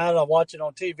TV, and now that I watch it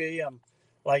on TV, I'm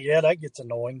like, yeah, that gets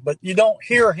annoying. But you don't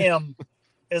hear him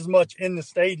as much in the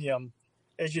stadium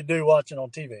as you do watching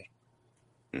on TV.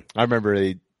 I remember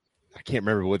I can't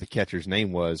remember what the catcher's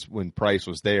name was when Price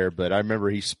was there, but I remember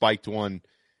he spiked one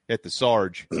at the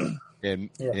Sarge, and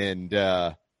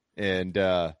there.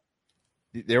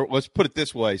 Let's put it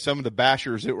this way: some of the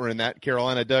bashers that were in that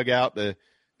Carolina dugout, the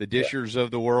dishers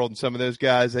of the world, and some of those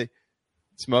guys, they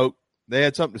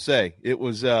had something to say. It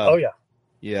was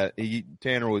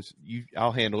Tanner was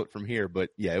I'll handle it from here, but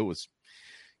yeah, it was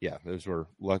those were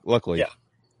luckily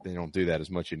they don't do that as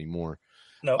much anymore.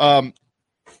 No.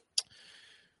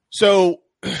 So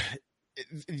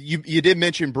you did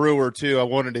mention Brewer too. I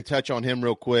wanted to touch on him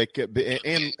real quick,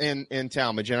 and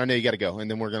Talmadge. And I know you got to go,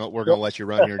 and then we're gonna let you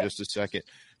run here in just a second.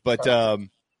 But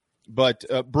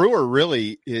Brewer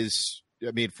really is.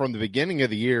 I mean, from the beginning of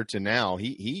the year to now,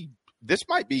 this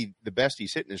might be the best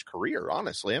he's hit in his career.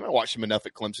 Honestly, I mean, I watched him enough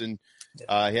at Clemson.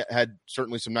 He had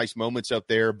certainly some nice moments out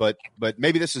there, but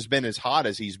maybe this has been as hot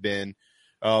as he's been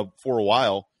for a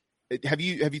while. Have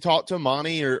you talked to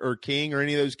Monty or King or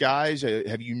any of those guys?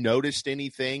 Have you noticed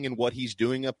anything in what he's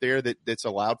doing up there that's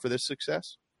allowed for this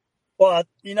success? Well,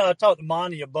 I talked to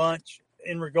Monty a bunch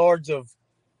in regards of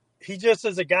he just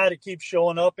is a guy that keeps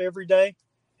showing up every day.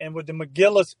 And with the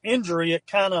McGillis injury, it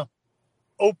kind of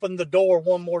opened the door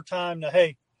one more time to,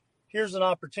 hey, here's an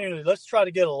opportunity. Let's try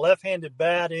to get a left-handed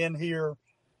bat in here.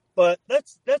 But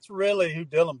that's really who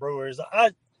Dylan Brewer is.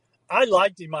 I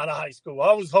liked him out of high school.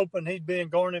 I was hoping he'd be in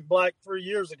Garnet Black 3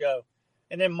 years ago.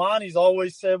 And then Monty's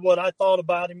always said what I thought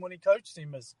about him when he coached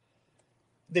him is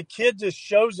the kid just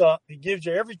shows up. He gives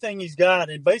you everything he's got.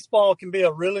 And baseball can be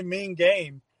a really mean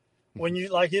game when you,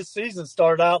 like his season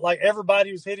started out, like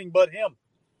everybody was hitting but him.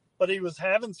 But he was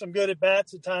having some good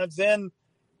at-bats at times. Then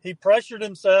he pressured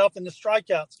himself and the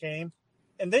strikeouts came.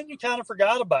 And then you kind of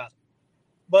forgot about it.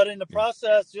 But in the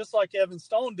process, just like Evan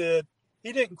Stone did,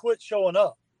 he didn't quit showing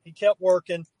up. He kept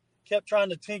working, kept trying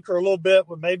to tinker a little bit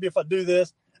with maybe if I do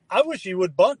this. I wish he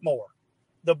would bunt more.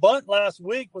 The bunt last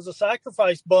week was a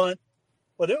sacrifice bunt,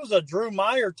 but it was a Drew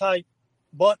Meyer type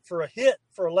bunt for a hit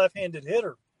for a left-handed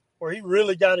hitter where he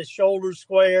really got his shoulders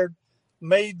squared,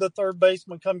 made the third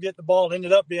baseman come get the ball,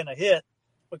 ended up being a hit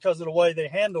because of the way they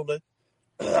handled it.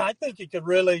 I think he could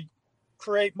really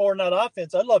create more in that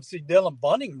offense. I'd love to see Dylan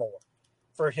bunting more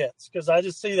for hits because I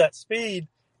just see that speed.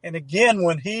 And again,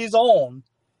 when he's on,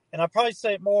 and I probably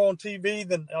say it more on TV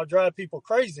than I'll drive people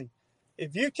crazy,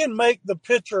 if you can make the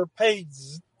pitcher pay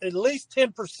at least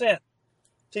 10%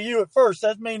 to you at first,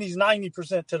 that means he's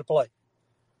 90% to the plate.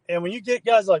 And when you get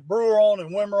guys like Brewer on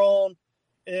and Wimmer on,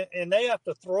 and they have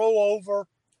to throw over,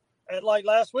 and like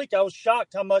last week, I was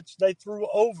shocked how much they threw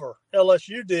over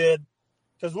LSU did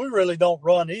because we really don't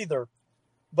run either.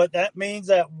 But that means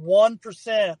that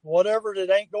 1%, whatever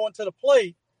that ain't going to the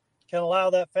plate, can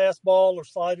allow that fastball or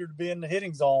slider to be in the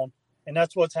hitting zone, and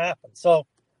that's what's happened. So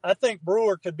I think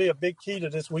Brewer could be a big key to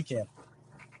this weekend.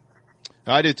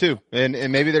 I do too, and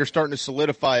maybe they're starting to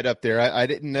solidify it up there. I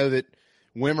didn't know that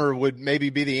Wimmer would maybe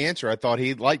be the answer. I thought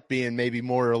he'd like being maybe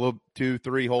more a little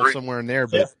 2-3 hole somewhere in there,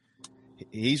 but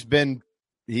he's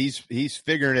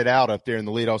figuring it out up there in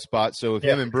the leadoff spot. So if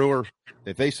him and Brewer,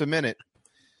 if they cement it,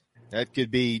 that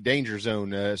could be danger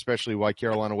zone, especially while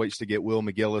Carolina waits to get Will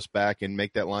McGillis back and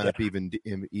make that lineup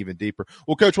even deeper.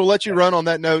 Well, Coach, we'll let you run on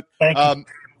that note. Thank you.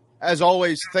 As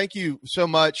always, thank you so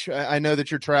much. I know that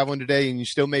you're traveling today and you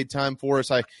still made time for us.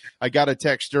 I got a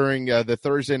text during the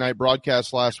Thursday night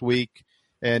broadcast last week,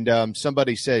 and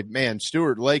somebody said, man,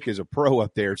 Stuart Lake is a pro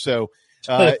up there. So,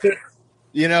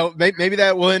 maybe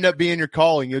that will end up being your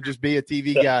calling. You'll just be a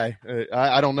TV guy.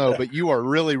 I don't know, but you are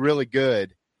really, really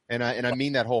good. And I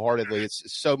mean that wholeheartedly. It's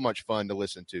so much fun to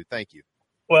listen to. Thank you.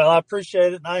 Well, I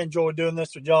appreciate it, and I enjoy doing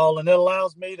this with y'all, and it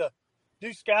allows me to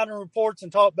do scouting reports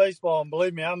and talk baseball. And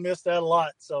believe me, I miss that a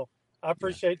lot. So I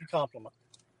appreciate the compliment.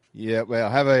 Yeah, well,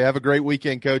 have a great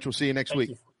weekend, Coach. We'll see you next week.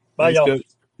 You. Bye, y'all. Coach.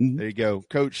 There you go,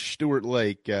 Coach Stuart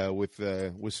Lake with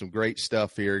some great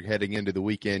stuff here heading into the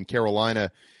weekend.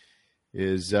 Carolina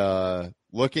is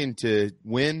looking to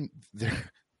win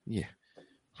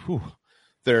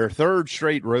their third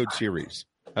straight road series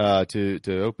to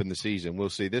open the season. We'll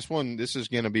see. This is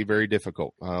going to be very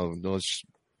difficult.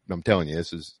 I'm telling you,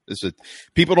 this is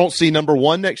people don't see number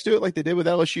one next to it like they did with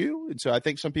LSU, and so I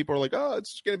think some people are like, "Oh,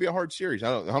 it's going to be a hard series."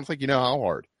 I don't think you know how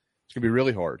hard. It's going to be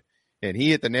really hard. And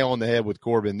he hit the nail on the head with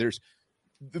Corbin. There's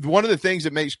one of the things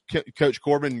that makes Coach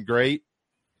Corbin great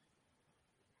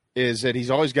is that he's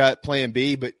always got Plan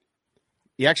B, but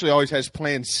he actually always has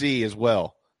Plan C as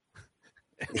well.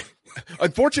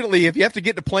 Unfortunately, if you have to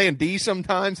get to Plan D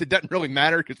sometimes, it doesn't really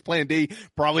matter because Plan D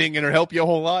probably ain't going to help you a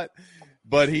whole lot.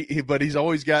 But he's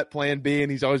always got Plan B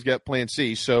and he's always got Plan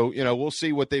C. So, we'll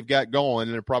see what they've got going,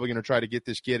 and they're probably going to try to get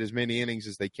this kid as many innings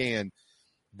as they can.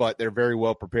 But they're very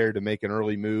well prepared to make an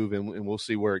early move, and we'll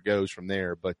see where it goes from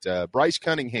there. But Bryce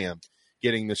Cunningham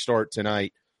getting the start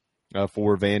tonight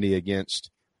for Vandy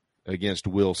against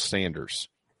Will Sanders.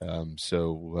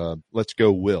 So let's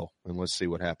go, Will, and let's see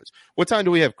what happens. What time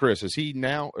do we have, Chris? Is he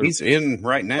now? He's in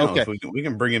right now. Okay. If we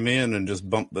can bring him in and just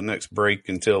bump the next break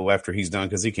until after he's done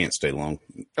because he can't stay long.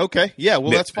 Okay. Yeah,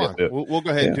 well, that's fine. We'll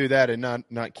go ahead and do that and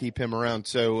not keep him around.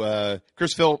 So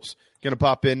Chris Phillips going to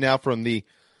pop in now from the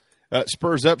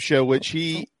Spurs Up show, which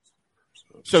you're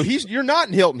not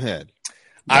in Hilton Head.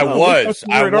 I was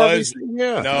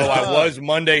RBC,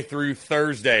 Monday through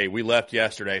Thursday. We left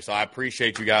yesterday, so I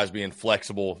appreciate you guys being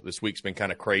flexible. This week's been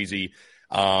kind of crazy.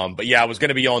 But yeah, I was going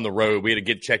to be on the road. We had to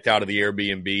get checked out of the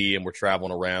Airbnb, and we're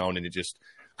traveling around, and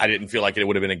I didn't feel like it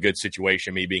would have been a good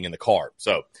situation, me being in the car.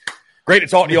 So great to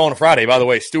talk to you on a Friday. By the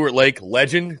way, Stuart Lake,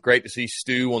 legend. Great to see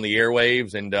Stu on the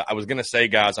airwaves. And I was going to say,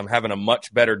 guys, I'm having a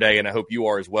much better day, and I hope you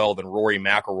are as well, than Rory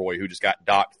McIlroy, who just got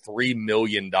docked $3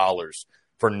 million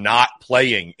for not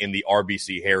playing in the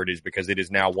RBC Heritage because it is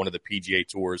now one of the PGA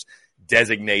Tour's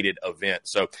designated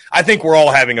events. So I think we're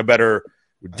all having a better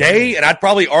day, and I'd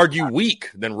probably argue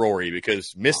week than Rory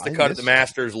because missed the cut at the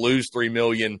Masters, lose $3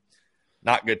 million.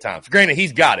 Not good times. Granted,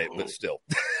 he's got it, but still.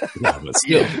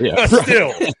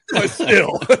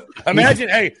 Still.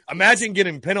 Imagine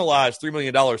getting penalized $3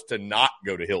 million to not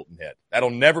go to Hilton Head. That'll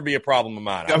never be a problem of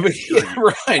mine.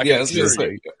 Right.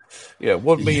 Yeah,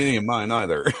 wouldn't be any of mine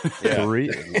either. Yeah.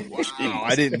 Wow,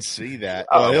 I didn't see that.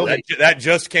 That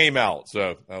just came out,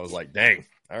 so I was like, dang.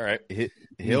 All right.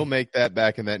 He'll make that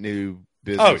back in that new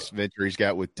business venture he's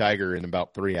got with Tiger in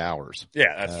about 3 hours.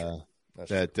 Yeah, that's true.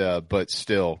 But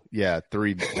still,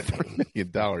 $3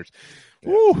 million. Yeah.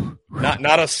 Woo.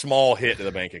 Not a small hit to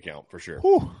the bank account for sure.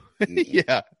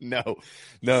 Yeah, no,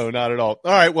 not at all.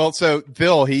 All right, well, so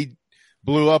Phil, he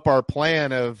blew up our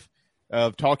plan of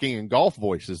talking in golf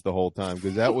voices the whole time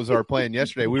because that was our plan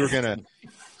yesterday. We were gonna.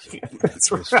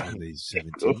 That's right.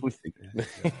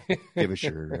 Give us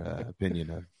your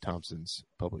opinion of Thompson's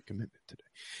public commitment today.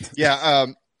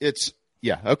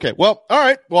 Yeah, okay. Well, all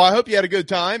right. Well, I hope you had a good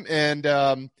time, and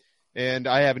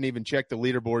I haven't even checked the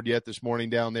leaderboard yet this morning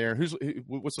down there.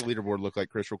 What's the leaderboard look like,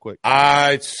 Chris, real quick?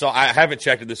 I haven't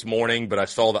checked it this morning, but I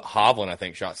saw that Hovland, I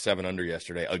think, shot 7 under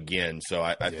yesterday again. So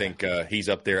I think he's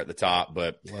up there at the top,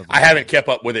 but I haven't kept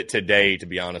up with it today, to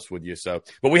be honest with you. So,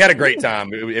 but we had a great time.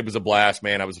 It was a blast,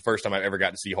 man. It was the first time I ever got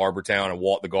to see Harbor Town and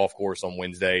walk the golf course on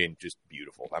Wednesday, and just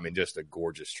beautiful. I mean, just a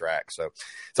gorgeous track. So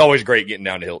it's always great getting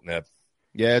down to Hilton Head.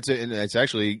 Yeah, it's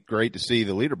actually great to see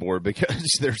the leaderboard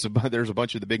because there's a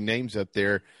bunch of the big names up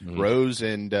there. Mm-hmm. Rose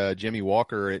and Jimmy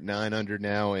Walker at 9 under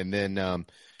now, and then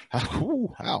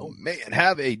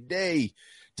have a day.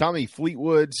 Tommy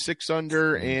Fleetwood 6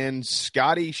 under, and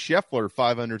Scotty Scheffler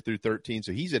 5 under through 13.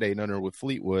 So he's at 8 under with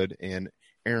Fleetwood and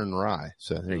Aaron Rye.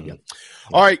 So there you go.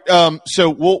 All right. So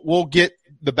we'll get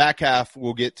the back half.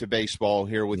 We'll get to baseball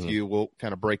here with you. We'll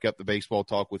kind of break up the baseball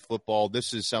talk with football.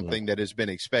 This is something that has been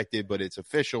expected, but it's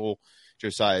official.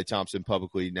 Josiah Thompson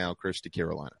publicly now, Chris, to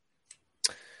Carolina.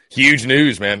 Huge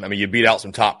news, man. I mean, you beat out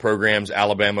some top programs,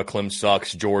 Alabama, Clemson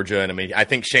sucks, Georgia. And I mean, I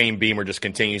think Shane Beamer just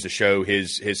continues to show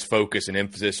his focus and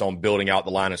emphasis on building out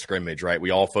the line of scrimmage, right?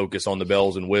 We all focus on the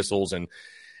bells and whistles and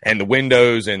the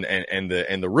windows and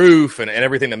the roof and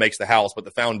everything that makes the house, but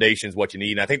the foundation is what you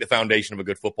need. And I think the foundation of a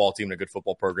good football team and a good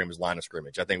football program is line of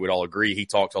scrimmage. I think we'd all agree. He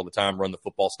talks all the time, run the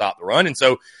football, stop the run. And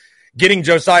so getting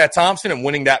Josiah Thompson and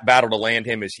winning that battle to land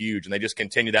him is huge. And they just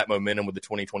continue that momentum with the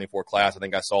 2024 class. I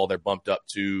think I saw they're bumped up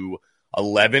to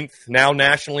 11th now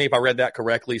nationally, if I read that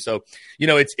correctly. So, you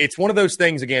know, it's one of those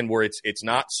things, again, where it's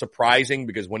not surprising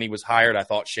because when he was hired, I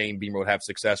thought Shane Beamer would have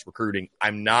success recruiting.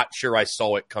 I'm not sure I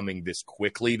saw it coming this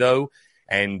quickly, though.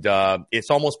 And it's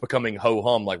almost becoming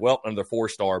ho-hum, like, well, another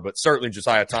 4-star. But certainly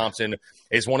Josiah Thompson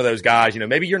is one of those guys, you know,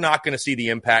 maybe you're not going to see the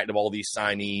impact of all these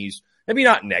signees. Maybe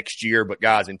not next year, but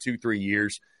guys, in 2-3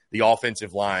 years, the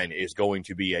offensive line is going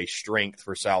to be a strength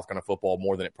for South Carolina football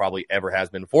more than it probably ever has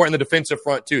been before. And the defensive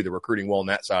front, too. They're recruiting well on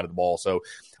that side of the ball. So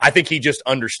I think he just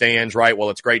understands, right,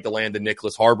 well, it's great to land the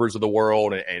Nicholas Harbors of the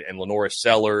world and Lenoris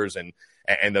Sellers and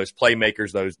those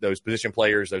playmakers, those position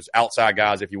players, those outside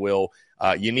guys, if you will.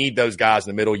 You need those guys in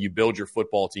the middle. You build your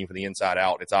football team from the inside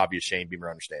out. It's obvious Shane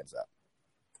Beamer understands that.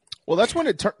 Well, that's when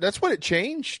it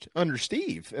changed under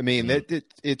Steve. I mean,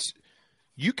 it's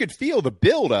you could feel the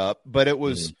build up, but it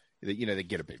was you know, they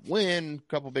get a big win,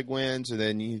 a couple big wins, and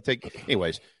then you take.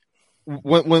 Anyways,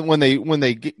 when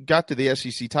they got to the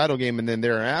SEC title game, and then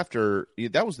thereafter,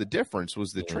 that was the difference.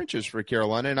 Was the trenches for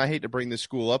Carolina, and I hate to bring this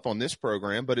school up on this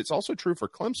program, but it's also true for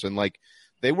Clemson. Like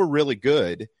they were really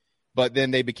good, but then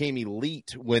they became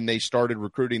elite when they started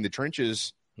recruiting the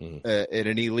trenches at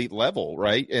an elite level,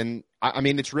 right? And I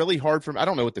mean, it's really hard for. I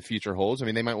don't know what the future holds. I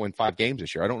mean, they might win 5 games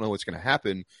this year. I don't know what's going to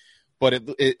happen. But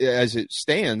as it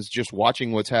stands, just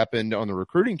watching what's happened on the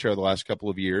recruiting trail the last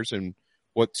couple of years and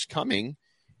what's coming,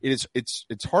 it's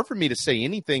hard for me to say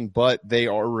anything but they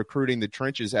are recruiting the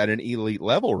trenches at an elite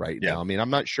level right now. I mean,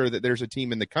 I'm not sure that there's a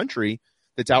team in the country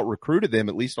that's out-recruited them,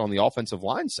 at least on the offensive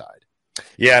line side.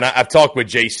 Yeah, and I've talked with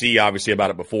JC, obviously, about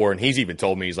it before, and he's even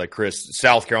told me, he's like, Chris,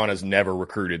 South Carolina's never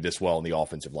recruited this well in the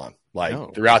offensive line.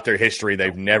 Like, throughout their history,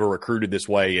 they've never recruited this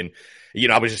way. And, you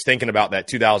know, I was just thinking about that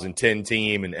 2010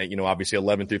 team and, you know, obviously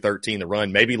 11 through 13, the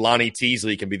run. Maybe Lonnie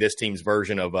Teasley can be this team's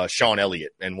version of Sean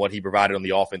Elliott and what he provided on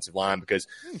the offensive line because,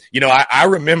 you know, I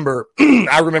remember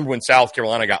when South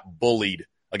Carolina got bullied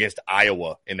against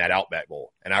Iowa in that Outback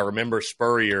Bowl. And I remember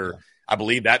Spurrier, I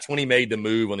believe that's when he made the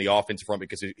move on the offensive front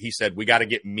because he said, we got to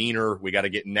get meaner. We got to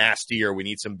get nastier. We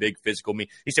need some big physical mean.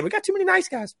 He said, we got too many nice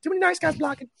guys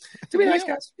blocking. Too many nice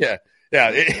guys. Yeah.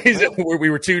 Yeah. We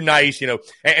were too nice, you know,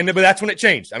 but that's when it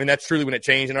changed. I mean, that's truly when it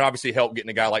changed. And it obviously helped getting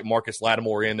a guy like Marcus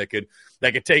Lattimore in that could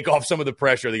take off some of the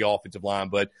pressure of the offensive line.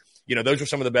 But, you know, those are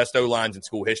some of the best O-lines in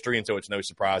school history, and so it's no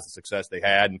surprise the success they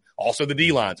had. And also the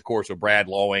D-lines, of course, with Brad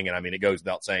Lawing, and, I mean, it goes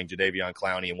without saying Jadeveon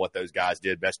Clowney and what those guys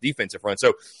did, best defensive front.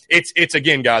 So it's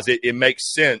again, guys, it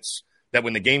makes sense that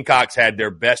when the Gamecocks had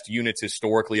their best units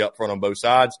historically up front on both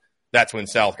sides, that's when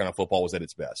South Carolina football was at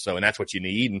its best. So, and that's what you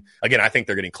need. And, again, I think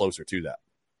they're getting closer to that.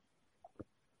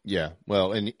 Yeah,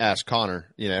 well, and ask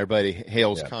Connor. You know, everybody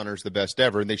hails Connor's the best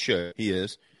ever, and they should. He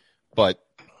is. But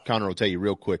Connor will tell you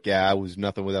real quick, I was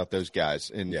nothing without those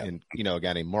guys. And you know, a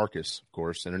guy named Marcus, of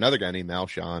course, and another guy named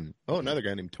Alshon. Oh, another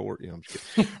guy named Tort. You know, I'm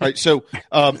just kidding. All right, so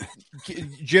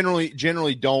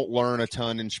generally don't learn a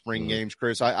ton in spring games,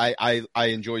 Chris. I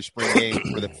enjoy spring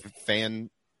games for the fan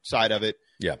side of it.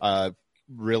 Yeah.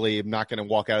 Really am not going to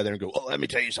walk out of there and go, well, let me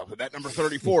tell you something. That number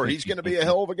 34, he's going to be a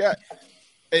hell of a guy.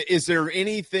 Is there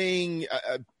anything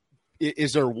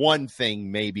is there one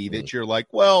thing maybe that you're like,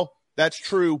 well, that's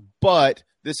true, but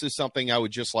this is something I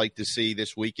would just like to see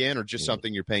this weekend, or just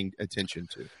something you're paying attention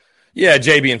to? Yeah,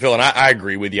 JB and Phil, and I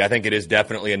agree with you. I think it is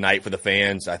definitely a night for the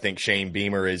fans. I think Shane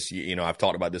Beamer is, you know, I've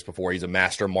talked about this before. He's a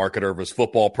master marketer of his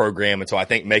football program. And so I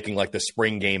think making like the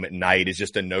spring game at night is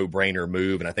just a no-brainer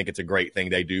move. And I think it's a great thing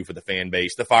they do for the fan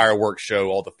base, the fireworks show,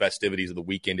 all the festivities of the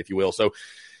weekend, if you will. So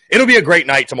it'll be a great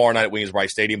night tomorrow night at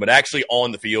Williams-Brice Stadium. But actually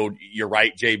on the field, you're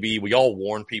right, JB. We all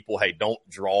warn people, hey, don't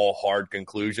draw hard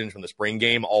conclusions from the spring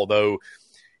game, although –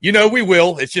 you know, we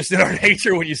will. It's just in our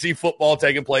nature when you see football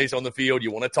taking place on the field. You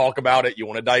want to talk about it. You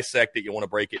want to dissect it. You want to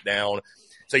break it down.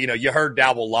 So, you heard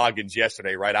Dowell Loggins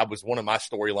yesterday, right? One of my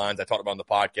storylines I talked about on the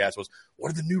podcast was,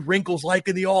 what are the new wrinkles like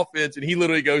in the offense? And he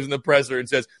literally goes in the presser and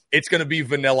says, it's going to be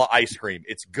vanilla ice cream.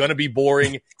 It's going to be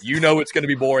boring. It's going to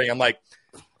be boring. I'm like,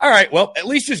 all right, well, at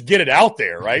least just get it out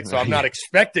there, right? So I'm not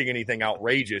expecting anything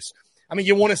outrageous. I mean,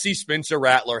 you want to see Spencer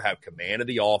Rattler have command of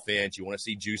the offense. You want to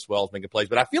see Juice Wells making plays.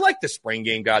 But I feel like the spring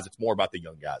game, guys, it's more about the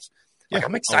young guys. Like,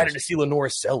 I'm excited to see Lenora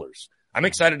Sellers. I'm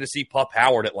excited to see Pup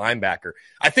Howard at linebacker.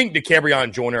 I think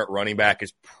DeCabrion Joyner at running back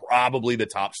is probably the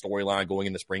top storyline going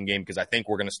in the spring game because I think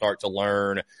we're going to start to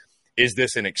learn, is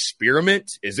this an experiment?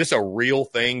 Is this a real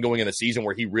thing going in the season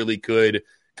where he really could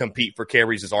compete for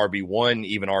carries as RB1,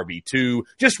 even RB2?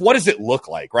 Just what does it look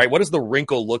like, right? What does the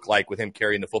wrinkle look like with him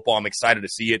carrying the football? I'm excited to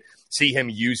see it, see him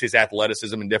use his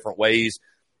athleticism in different ways.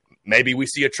 Maybe we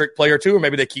see a trick play or two, or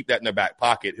maybe they keep that in their back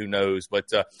pocket. Who knows?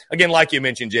 But, again, like you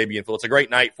mentioned, JB and Phil, it's a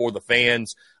great night for the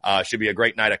fans. Should be a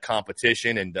great night of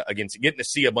competition. And, again, getting to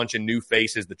see a bunch of new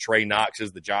faces, the Trey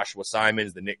Knoxes, the Joshua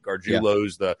Simons, the Nick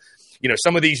Gargiulos,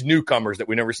 some of these newcomers that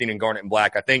we've never seen in Garnet and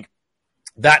Black. I think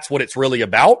that's what it's really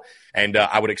about. And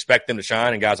I would expect them to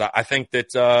shine. And, guys, I think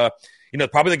that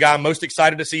probably the guy I'm most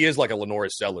excited to see is like a Lenora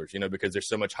Sellers, because there's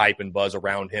so much hype and buzz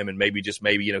around him. And maybe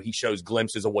he shows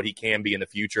glimpses of what he can be in the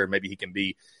future. And maybe he can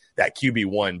be that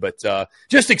QB1. But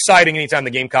just exciting anytime the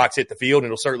Gamecocks hit the field. And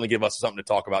it'll certainly give us something to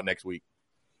talk about next week.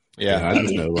 Yeah, I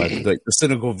just know, like the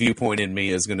cynical viewpoint in me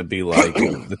is going to be like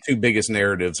the two biggest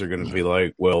narratives are going to be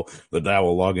like, well, the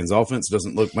Dowell Loggins offense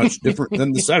doesn't look much different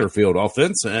than the Satterfield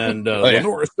offense, and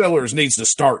Lenora Sellers needs to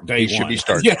start day one. Should be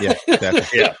starting.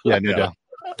 Yeah, no doubt.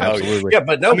 Absolutely. Yeah,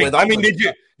 but no. I mean,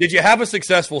 did you have a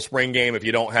successful spring game if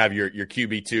you don't have your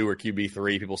QB2 or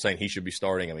QB3? People saying he should be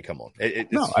starting. I mean, come on.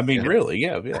 Really,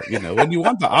 yeah. And you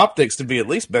want the optics to be at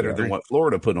least better than what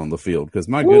Florida put on the field because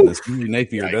my goodness,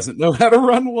 Napier doesn't know how to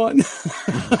run one.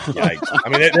 Yikes. I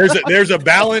mean, there's a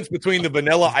balance between the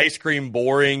vanilla ice cream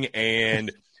boring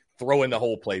and throwing the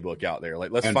whole playbook out there.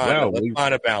 Like, let's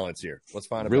find a balance here.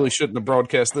 Shouldn't have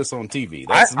broadcast this on TV.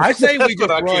 I say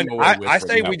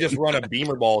we just run a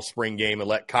Beamer Ball spring game and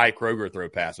let Kai Kroger throw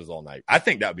passes all night. I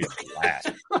think that'd be a blast.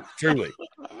 Truly.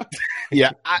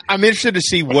 Yeah, I'm interested to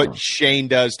see what Shane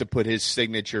does to put his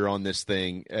signature on this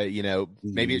thing.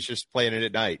 Maybe it's just playing it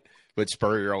at night. But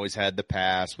Spurrier always had the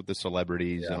pass with the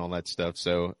celebrities and all that stuff.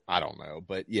 So I don't know.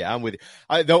 But yeah, I'm with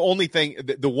you. The only thing,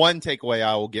 the one takeaway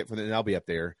I will get from it, and I'll be up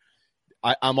there,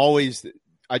 I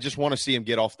just want to see him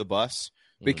get off the bus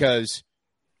because,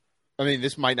 I mean,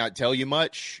 this might not tell you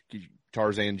much,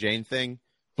 Tarzan Jane thing,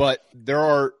 but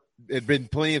there have been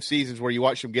plenty of seasons where you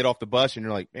watch him get off the bus and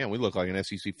you're like, man, we look like an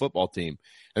SEC football team.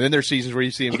 And then there's seasons where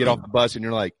you see him get off the bus and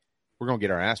you're like, we're going to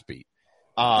get our ass beat.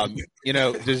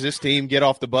 Does this team get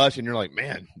off the bus and you're like,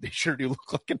 man, they sure do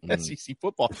look like an SEC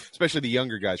football, especially the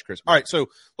younger guys, Chris. All right, so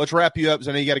let's wrap you up because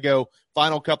I know you got to go.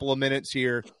 Final couple of minutes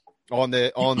here on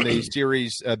the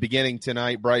series beginning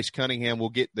tonight. Bryce Cunningham will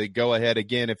get the go-ahead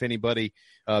again if anybody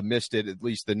missed it, at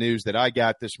least the news that I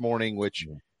got this morning, which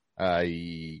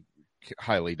I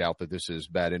highly doubt that this is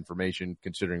bad information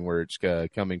considering where it's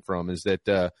coming from, is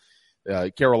that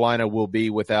Vanderbilt will be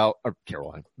without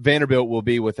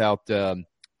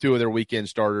two of their weekend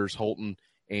starters. Holton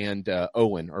and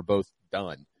Owen are both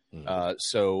done.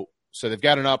 So they've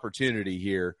got an opportunity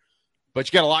here, but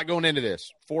you got a lot going into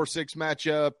this 4-6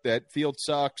 matchup. That field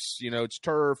sucks. It's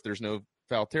turf. There's no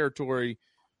foul territory.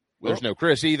 There's no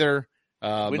Chris either.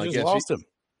 We just lost him.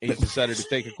 He's decided to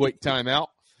take a quick timeout.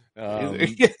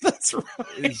 Yeah, that's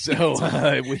right. So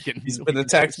he's been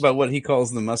attacked by what he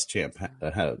calls the Muschamp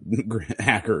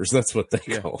hackers. That's what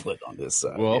they call it on this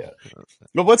side. Well,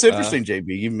 but what's interesting, JB,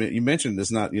 you mentioned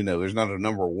it's not, there's not a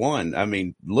number one. I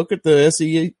mean, look at the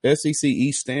SEC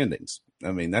East standings.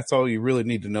 I mean, that's all you really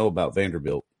need to know about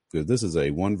Vanderbilt because this is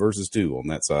a 1 versus 2 on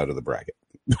that side of the bracket.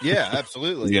 Yeah,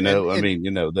 absolutely.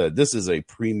 This is a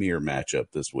premier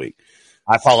matchup this week.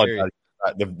 I apologize.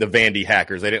 The Vandy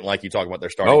hackers. They didn't like you talking about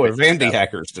their starting. Oh, Vandy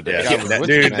hackers today. Yeah,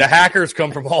 dude, the hackers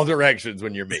come from all directions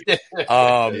when you're me.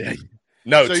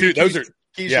 No, so those are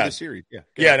keys to the series.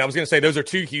 Yeah, and I was going to say those are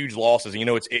two huge losses. And,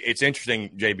 it's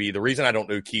interesting, JB. The reason I don't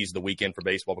do keys the weekend for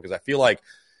baseball because I feel like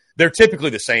they're typically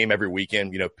the same every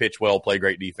weekend. Pitch well, play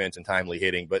great defense, and timely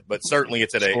hitting. But certainly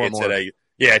it's at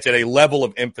a level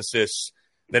of emphasis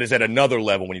that is at another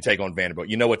level when you take on Vanderbilt.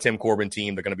 A Tim Corbin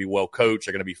team, they're going to be well coached.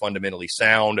 They're going to be fundamentally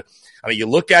sound. I mean, you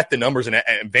look at the numbers, and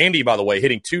Vandy, by the way,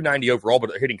 hitting 290 overall, but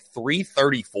they're hitting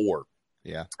 334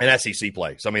 in SEC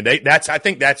play. So, I mean, I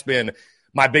think that's been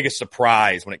my biggest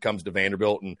surprise when it comes to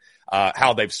Vanderbilt and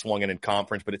how they've swung it in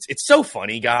conference. But it's so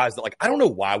funny, guys, that, like, I don't know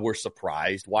why we're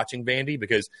surprised watching Vandy,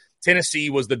 because Tennessee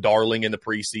was the darling in the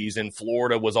preseason.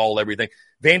 Florida was all everything.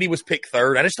 Vandy was picked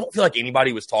third. I just don't feel like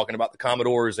anybody was talking about the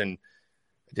Commodores. And,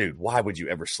 dude, why would you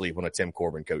ever sleep on a Tim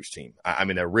Corbin coach team? I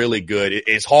mean, they're really good.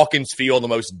 Is Hawkins Field the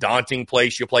most daunting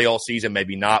place you'll play all season?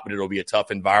 Maybe not, but it'll be a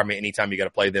tough environment anytime you got to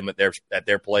play them at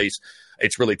their place.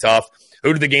 It's really tough.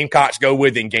 Who do the Gamecocks go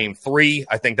with in Game 3?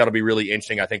 I think that'll be really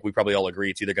interesting. I think we probably all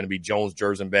agree it's either going to be Jones,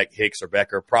 Jerzenbeck, Hicks, or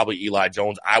Becker. Probably Eli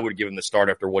Jones. I would give him the start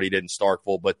after what he did in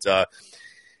Starkville. But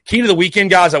key to the weekend,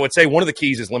 guys, I would say one of the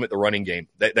keys is limit the running game.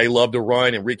 They love to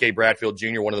run. Enrique Bradfield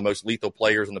Jr., one of the most lethal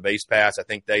players on the base pass. I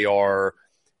think they are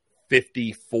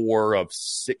 54 of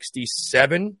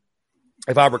 67,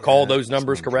 if I recall those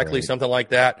numbers correctly, right. Something like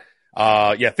that.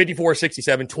 54 of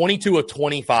 67, 22 of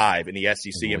 25 in the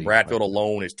SEC, and Bradfield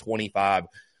alone is 25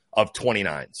 of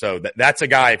 29. So that's a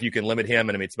guy, if you can limit him,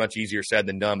 and I mean, it's much easier said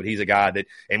than done, but he's a guy that,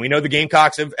 and we know the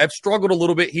Gamecocks have struggled a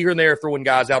little bit here and there throwing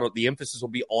guys out. The emphasis will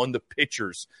be on the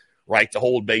pitchers, right, to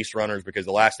hold base runners, because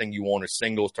the last thing you want is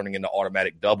singles turning into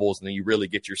automatic doubles, and then you really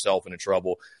get yourself into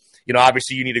trouble. You know,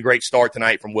 obviously you need a great start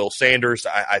tonight from Will Sanders.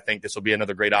 I think this will be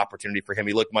another great opportunity for him.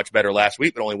 He looked much better last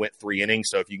week, but only went 3 innings.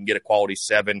 So if you can get a quality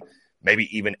 7, maybe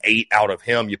even 8 out of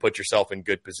him, you put yourself in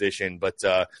good position. But,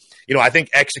 I think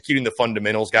executing the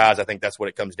fundamentals, guys, I think that's what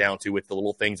it comes down to with the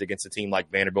little things against a team like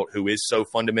Vanderbilt, who is so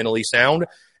fundamentally sound.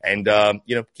 And,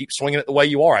 keep swinging it the way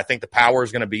you are. I think the power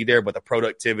is going to be there, but the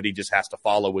productivity just has to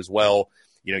follow as well.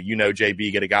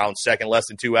 JB, get a guy on second, less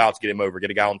than 2 outs, get him over.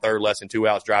 Get a guy on third, less than 2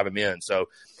 outs, drive him in. So,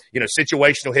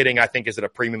 situational hitting, I think, is at a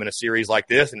premium in a series like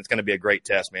this, and it's going to be a great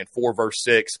test, man. 4 versus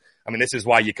 6. I mean, this is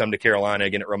why you come to Carolina.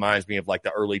 Again, it reminds me of like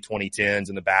the early 2010s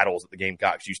and the battles that the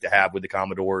Gamecocks used to have with the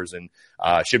Commodores, and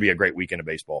should be a great weekend of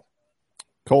baseball.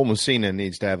 Cole Messina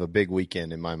needs to have a big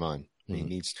weekend in my mind. He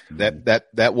needs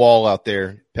that wall out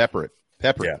there, pepper it.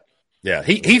 Yeah.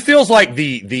 He feels like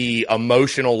the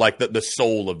emotional, like the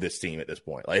soul of this team at this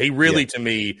point. Like, he really, to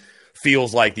me,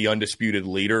 feels like the undisputed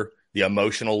leader, the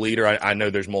emotional leader. I know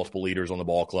there's multiple leaders on the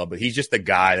ball club, but he's just the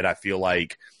guy that I feel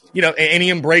like, and he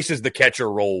embraces the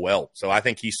catcher role well. So I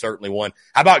think he's certainly one.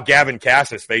 How about Gavin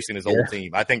Cassis facing his old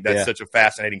team? I think that's such a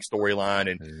fascinating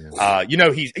storyline.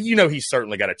 And, he's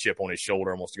certainly got a chip on his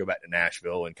shoulder and wants to go back to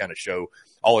Nashville and kind of show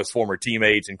all his former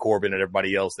teammates and Corbin and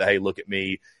everybody else that, hey, look at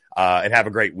me. And have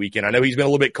a great weekend. I know he's been a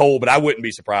little bit cold, but I wouldn't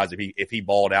be surprised if he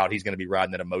balled out. He's going to be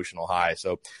riding that emotional high.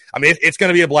 So, I mean, it's going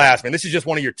to be a blast, man. This is just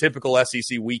one of your typical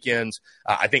SEC weekends.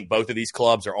 I think both of these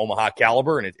clubs are Omaha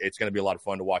caliber, and it's going to be a lot of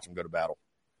fun to watch them go to battle.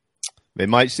 They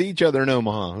might see each other in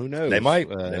Omaha. Who knows? They might.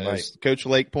 As Coach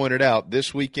Lake pointed out,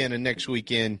 this weekend and next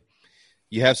weekend,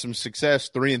 you have some success,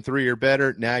 3-3 or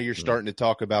better. Now you're starting to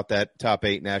talk about that top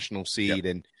 8 national seed,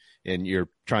 and you're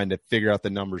trying to figure out the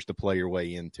numbers to play your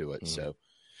way into it. So.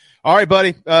 All right,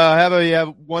 buddy. Have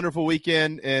a wonderful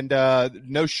weekend, and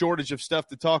no shortage of stuff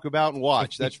to talk about and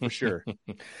watch. That's for sure.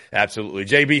 Absolutely.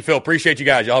 JB, Phil, appreciate you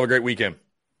guys. Y'all have a great weekend.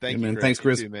 Thank you, man. Chris. Thanks,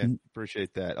 Chris. You too, man.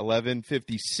 Appreciate that.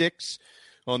 11:56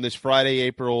 on this Friday,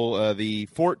 April the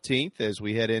 14th, as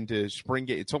we head into spring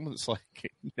game. It's almost like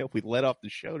we let off the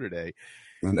show today.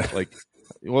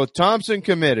 Well, Thompson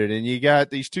committed, and you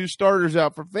got these 2 starters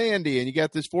out for Vandy, and you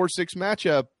got this 4-6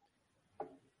 matchup.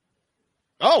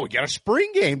 Oh, we got a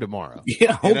spring game tomorrow.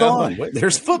 Yeah, hold on. Wait,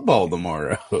 there's football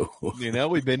tomorrow.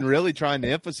 We've been really trying to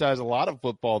emphasize a lot of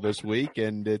football this week,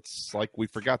 and it's like we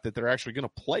forgot that they're actually going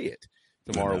to play it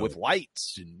tomorrow with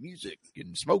lights and music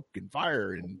and smoke and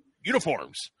fire and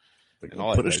uniforms. They're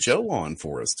going to put a show on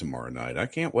for us tomorrow night. I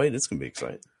can't wait. It's going to be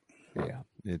exciting. Yeah,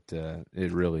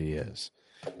 it really is.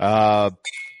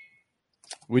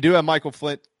 We do have Michael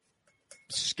Flint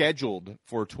scheduled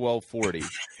for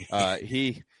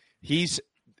 12:40. He's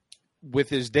with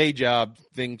his day job,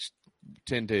 things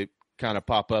tend to kind of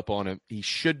pop up on him. He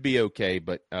should be okay,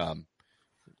 but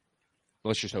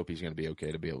let's just hope he's going to be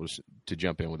okay to be able to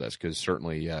jump in with us, because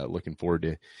certainly looking forward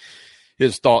to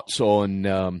his thoughts on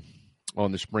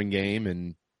the spring game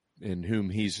and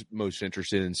whom he's most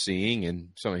interested in seeing, and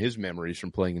some of his memories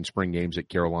from playing in spring games at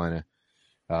Carolina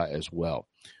as well.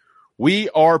 We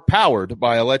are powered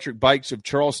by Electric Bikes of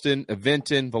Charleston,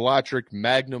 Aventon, Velotric,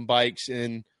 Magnum Bikes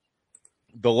in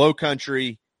the Low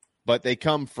Country, but they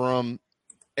come from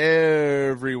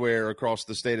everywhere across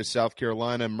the state of South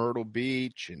Carolina, Myrtle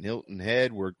Beach and Hilton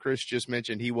Head, where Chris just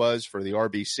mentioned he was for the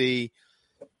RBC,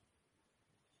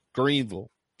 Greenville,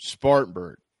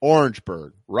 Spartanburg,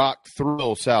 Orangeburg, Rock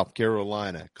Thrill, South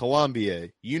Carolina, Columbia,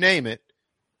 you name it.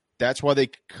 That's why they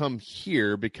come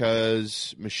here,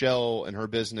 because Michelle and her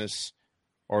business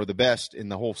are the best in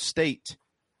the whole state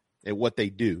at what they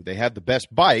do. They have the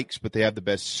best bikes, but they have the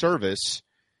best service,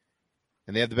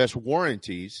 and they have the best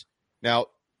warranties. Now,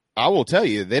 I will tell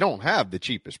you, they don't have the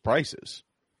cheapest prices,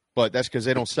 but that's because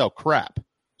they don't sell crap.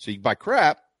 So you can buy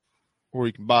crap, or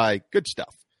you can buy good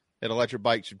stuff at Electric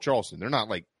Bikes of Charleston. They're not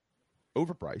like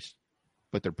overpriced,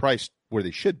 but they're priced where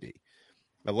they should be.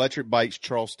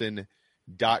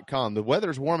 ElectricBikesCharleston.com. The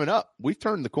weather's warming up. We've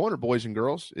turned the corner, boys and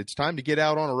girls. It's time to get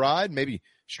out on a ride. Maybe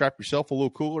strap yourself a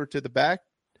little cooler to the back,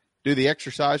 do the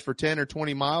exercise for 10 or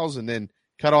 20 miles, and then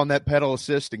cut on that pedal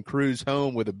assist and cruise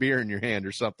home with a beer in your hand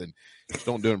or something. Just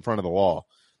don't do it in front of the law.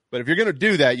 But if you're going to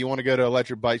do that, you want to go to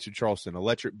Electric Bikes of Charleston,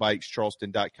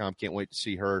 ElectricBikesCharleston.com. Can't wait to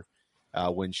see her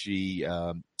when she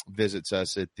visits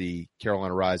us at the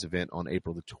Carolina Rise event on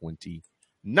April the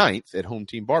 29th at Home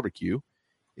Team Barbecue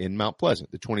in Mount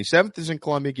Pleasant. The 27th is in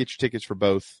Columbia. Get your tickets for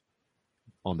both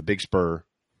on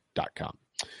thebigspur.com.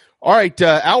 All right,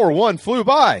 hour one flew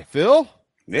by, Phil.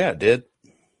 Yeah, it did.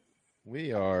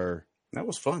 That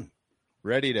was fun.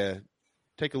 Ready to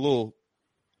take a little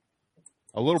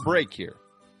break here.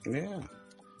 Yeah.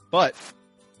 But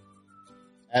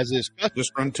as is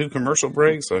just run 2 commercial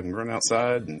breaks so I can run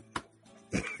outside and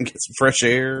get some fresh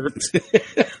air.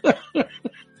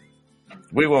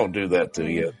 We won't do that to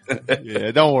you.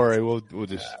 Yeah, don't worry. We'll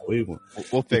just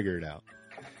we'll figure it out.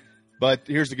 But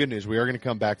here's the good news: we are going to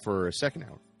come back for a second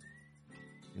hour,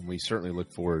 and we certainly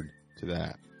look forward to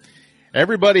that.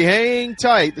 Everybody, hang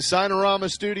tight. The Sinorama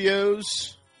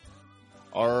Studios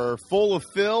are full of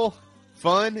Phil,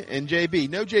 Fun, and JB.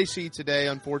 No JC today,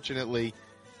 unfortunately,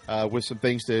 with some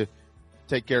things to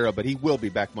take care of. But he will be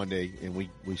back Monday, and we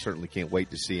certainly can't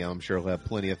wait to see him. I'm sure he'll have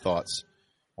plenty of thoughts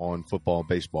on football and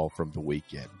baseball from the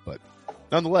weekend. But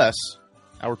nonetheless,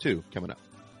 hour 2 coming up.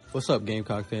 What's up,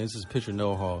 Gamecock fans? This is Pitcher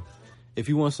Noah Hall. If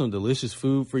you want some delicious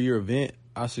food for your event,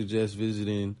 I suggest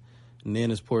visiting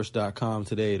nanasporch.com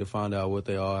today to find out what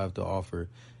they all have to offer.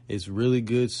 It's really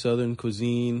good Southern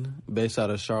cuisine based out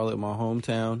of Charlotte, my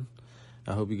hometown.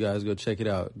 I hope you guys go check it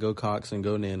out. Go Cox and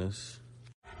go Nanas.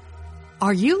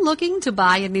 Are you looking to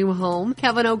buy a new home?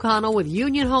 Kevin O'Connell with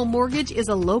Union Home Mortgage is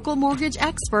a local mortgage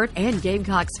expert and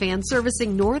Gamecocks fan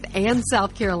servicing North and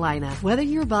South Carolina. Whether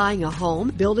you're buying a home,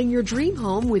 building your dream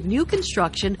home with new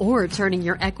construction, or turning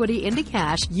your equity into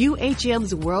cash,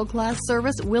 UHM's world-class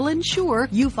service will ensure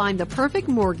you find the perfect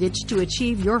mortgage to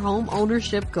achieve your home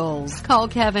ownership goals. Call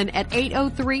Kevin at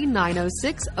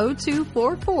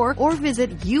 803-906-0244 or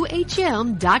visit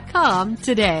UHM.com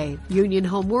today. Union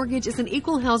Home Mortgage is an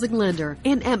equal housing lender.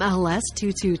 NMLS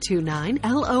 2229,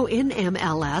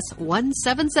 LONMLS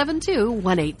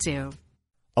 1772182.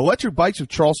 Electric Bikes of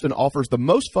Charleston offers the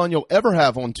most fun you'll ever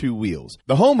have on 2 wheels.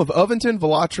 The home of Oventon,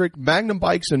 Velotric, Magnum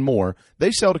Bikes, and more,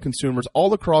 they sell to consumers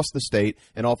all across the state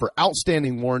and offer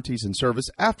outstanding warranties and service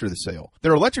after the sale.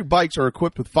 Their electric bikes are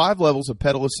equipped with 5 levels of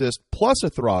pedal assist plus a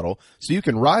throttle, so you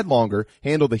can ride longer,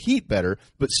 handle the heat better,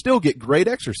 but still get great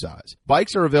exercise.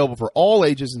 Bikes are available for all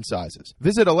ages and sizes.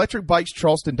 Visit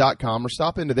electricbikescharleston.com or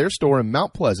stop into their store in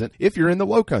Mount Pleasant if you're in the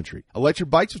Low Country. Electric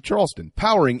Bikes of Charleston,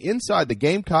 powering inside the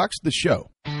Gamecocks, the show.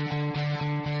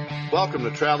 Welcome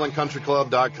to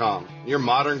TravelingCountryClub.com, your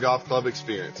modern golf club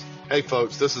experience. Hey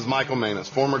folks, this is Michael Manus,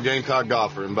 former Gamecock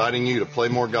golfer, inviting you to play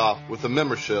more golf with a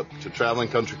membership to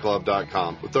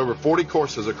TravelingCountryClub.com. With over 40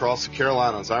 courses across the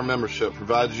Carolinas, our membership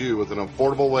provides you with an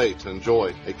affordable way to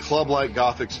enjoy a club-like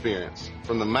golf experience.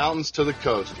 From the mountains to the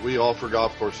coast, we offer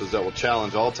golf courses that will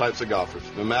challenge all types of golfers,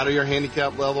 no matter your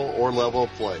handicap level or level of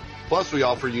play. Plus, we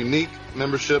offer unique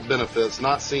membership benefits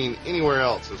not seen anywhere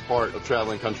else as part of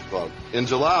Traveling Country Club. In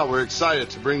July, we're excited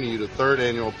to bring to you the 3rd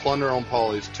annual Plunder on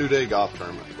Pawleys 2-day golf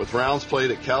tournament, with rounds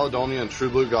played at Caledonia and True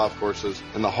Blue golf courses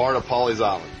in the heart of Pawleys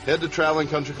Island. Head to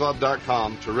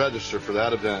TravelingCountryClub.com to register for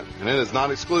that event, and it is not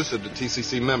exclusive to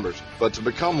TCC members, but to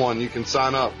become one, you can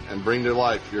sign up and bring to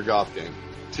life your golf game.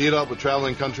 Tee it up with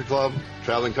Traveling Country Club,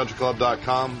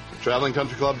 TravelingCountryClub.com,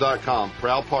 TravelingCountryClub.com,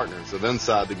 proud partners of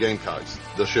Inside the Gamecocks,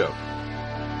 the show.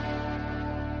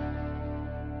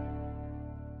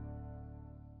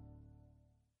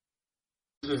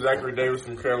 This is Zachary Davis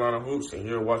from Carolina Hoops, and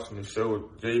you're watching the show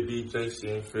with JB,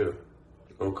 JC, and Phil.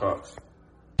 Go Cox.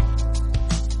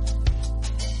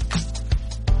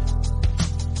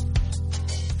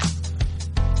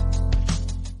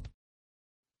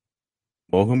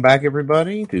 Welcome back,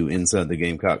 everybody, to Inside the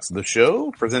Gamecocks, the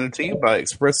show, presented to you by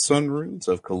Express Sunrooms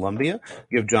of Columbia.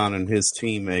 Give John and his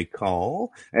team a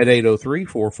call at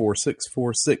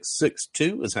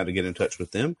 803-446-4662 is how to get in touch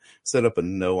with them. Set up a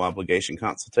no-obligation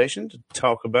consultation to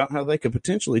talk about how they could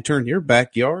potentially turn your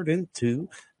backyard into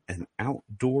an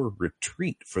outdoor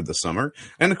retreat for the summer.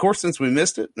 And of course, since we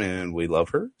missed it and we love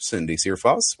her, Cindy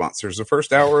Searfoss sponsors the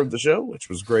first hour of the show, which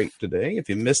was great today. If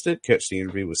you missed it, catch the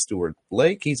interview with Stuart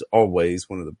Blake. He's always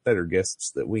one of the better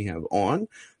guests that we have on.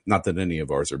 Not that any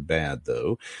of ours are bad,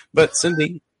 though. But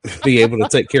Cindy, be able to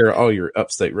take care of all your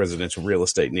upstate residential real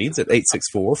estate needs at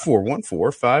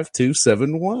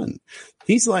 864-414-5271.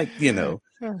 He's like,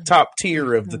 top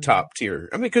tier of the top tier.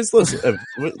 I mean, because listen,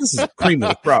 this is a cream of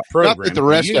the crop program. Not that the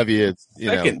rest of you,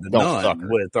 second to none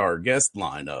with our guest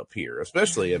lineup here.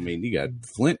 especially, I mean, you got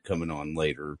Flint coming on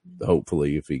later,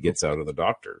 hopefully, if he gets out of the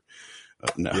doctor.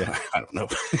 No, yeah. I don't know.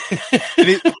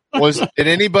 Did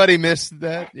anybody miss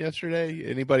that yesterday?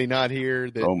 Anybody not here?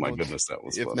 Oh my goodness, that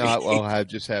was. If funny. not, well, I'll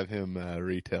just have him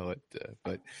retell it.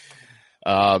 But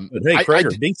hey,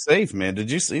 Craig, be safe, man.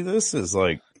 Did you see this? Is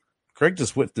like Craig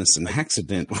just witnessed an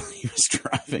accident while he was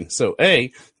driving. So,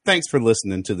 thanks for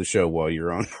listening to the show while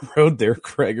you're on the road, there,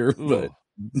 Craig. But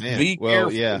be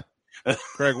careful. Yeah,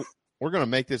 Craig. We're going to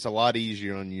make this a lot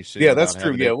easier on you soon. Yeah, that's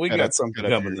true. Yeah, we got something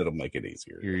coming that'll make it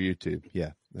easier. Your YouTube.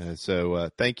 Yeah.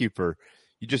 So thank you for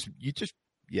you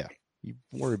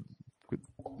want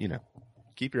to,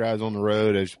 keep your eyes on the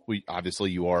road as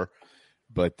you are,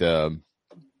 but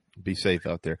be safe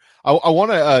out there. I want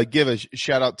to give a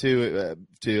shout out to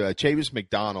Chavis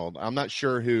McDonald. I'm not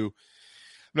sure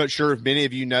if many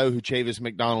of you know who Chavis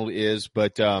McDonald is,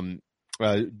 but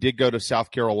did go to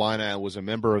South Carolina and was a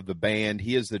member of the band.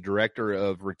 He is the director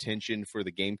of retention for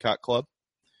the Gamecock Club.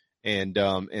 And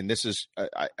this is,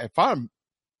 if I'm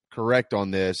correct on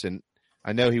this, and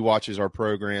I know he watches our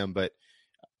program, but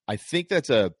I think that's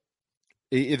either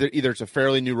it's a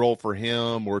fairly new role for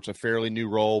him or it's a fairly new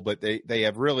role, but they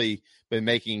have really been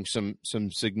making some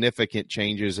significant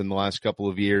changes in the last couple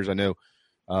of years. I know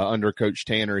under Coach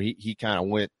Tanner, he kind of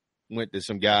went to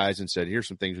some guys and said, here's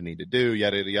some things we need to do,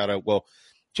 yada, yada, yada. Well,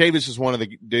 Chavis is one of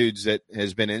the dudes that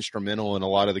has been instrumental in a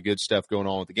lot of the good stuff going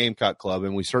on with the Gamecock Club,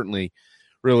 and we certainly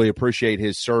really appreciate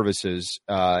his services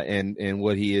and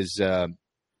what he is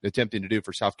attempting to do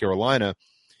for South Carolina.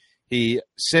 He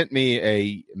sent me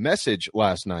a message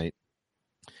last night,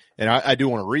 and I do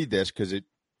want to read this because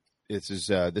this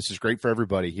is great for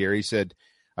everybody here. He said,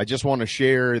 I just want to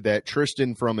share that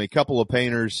Tristan from A Couple of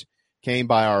Painters came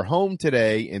by our home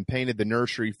today and painted the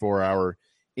nursery for our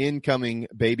incoming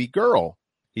baby girl.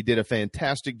 He did a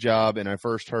fantastic job, and I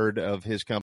first heard of his company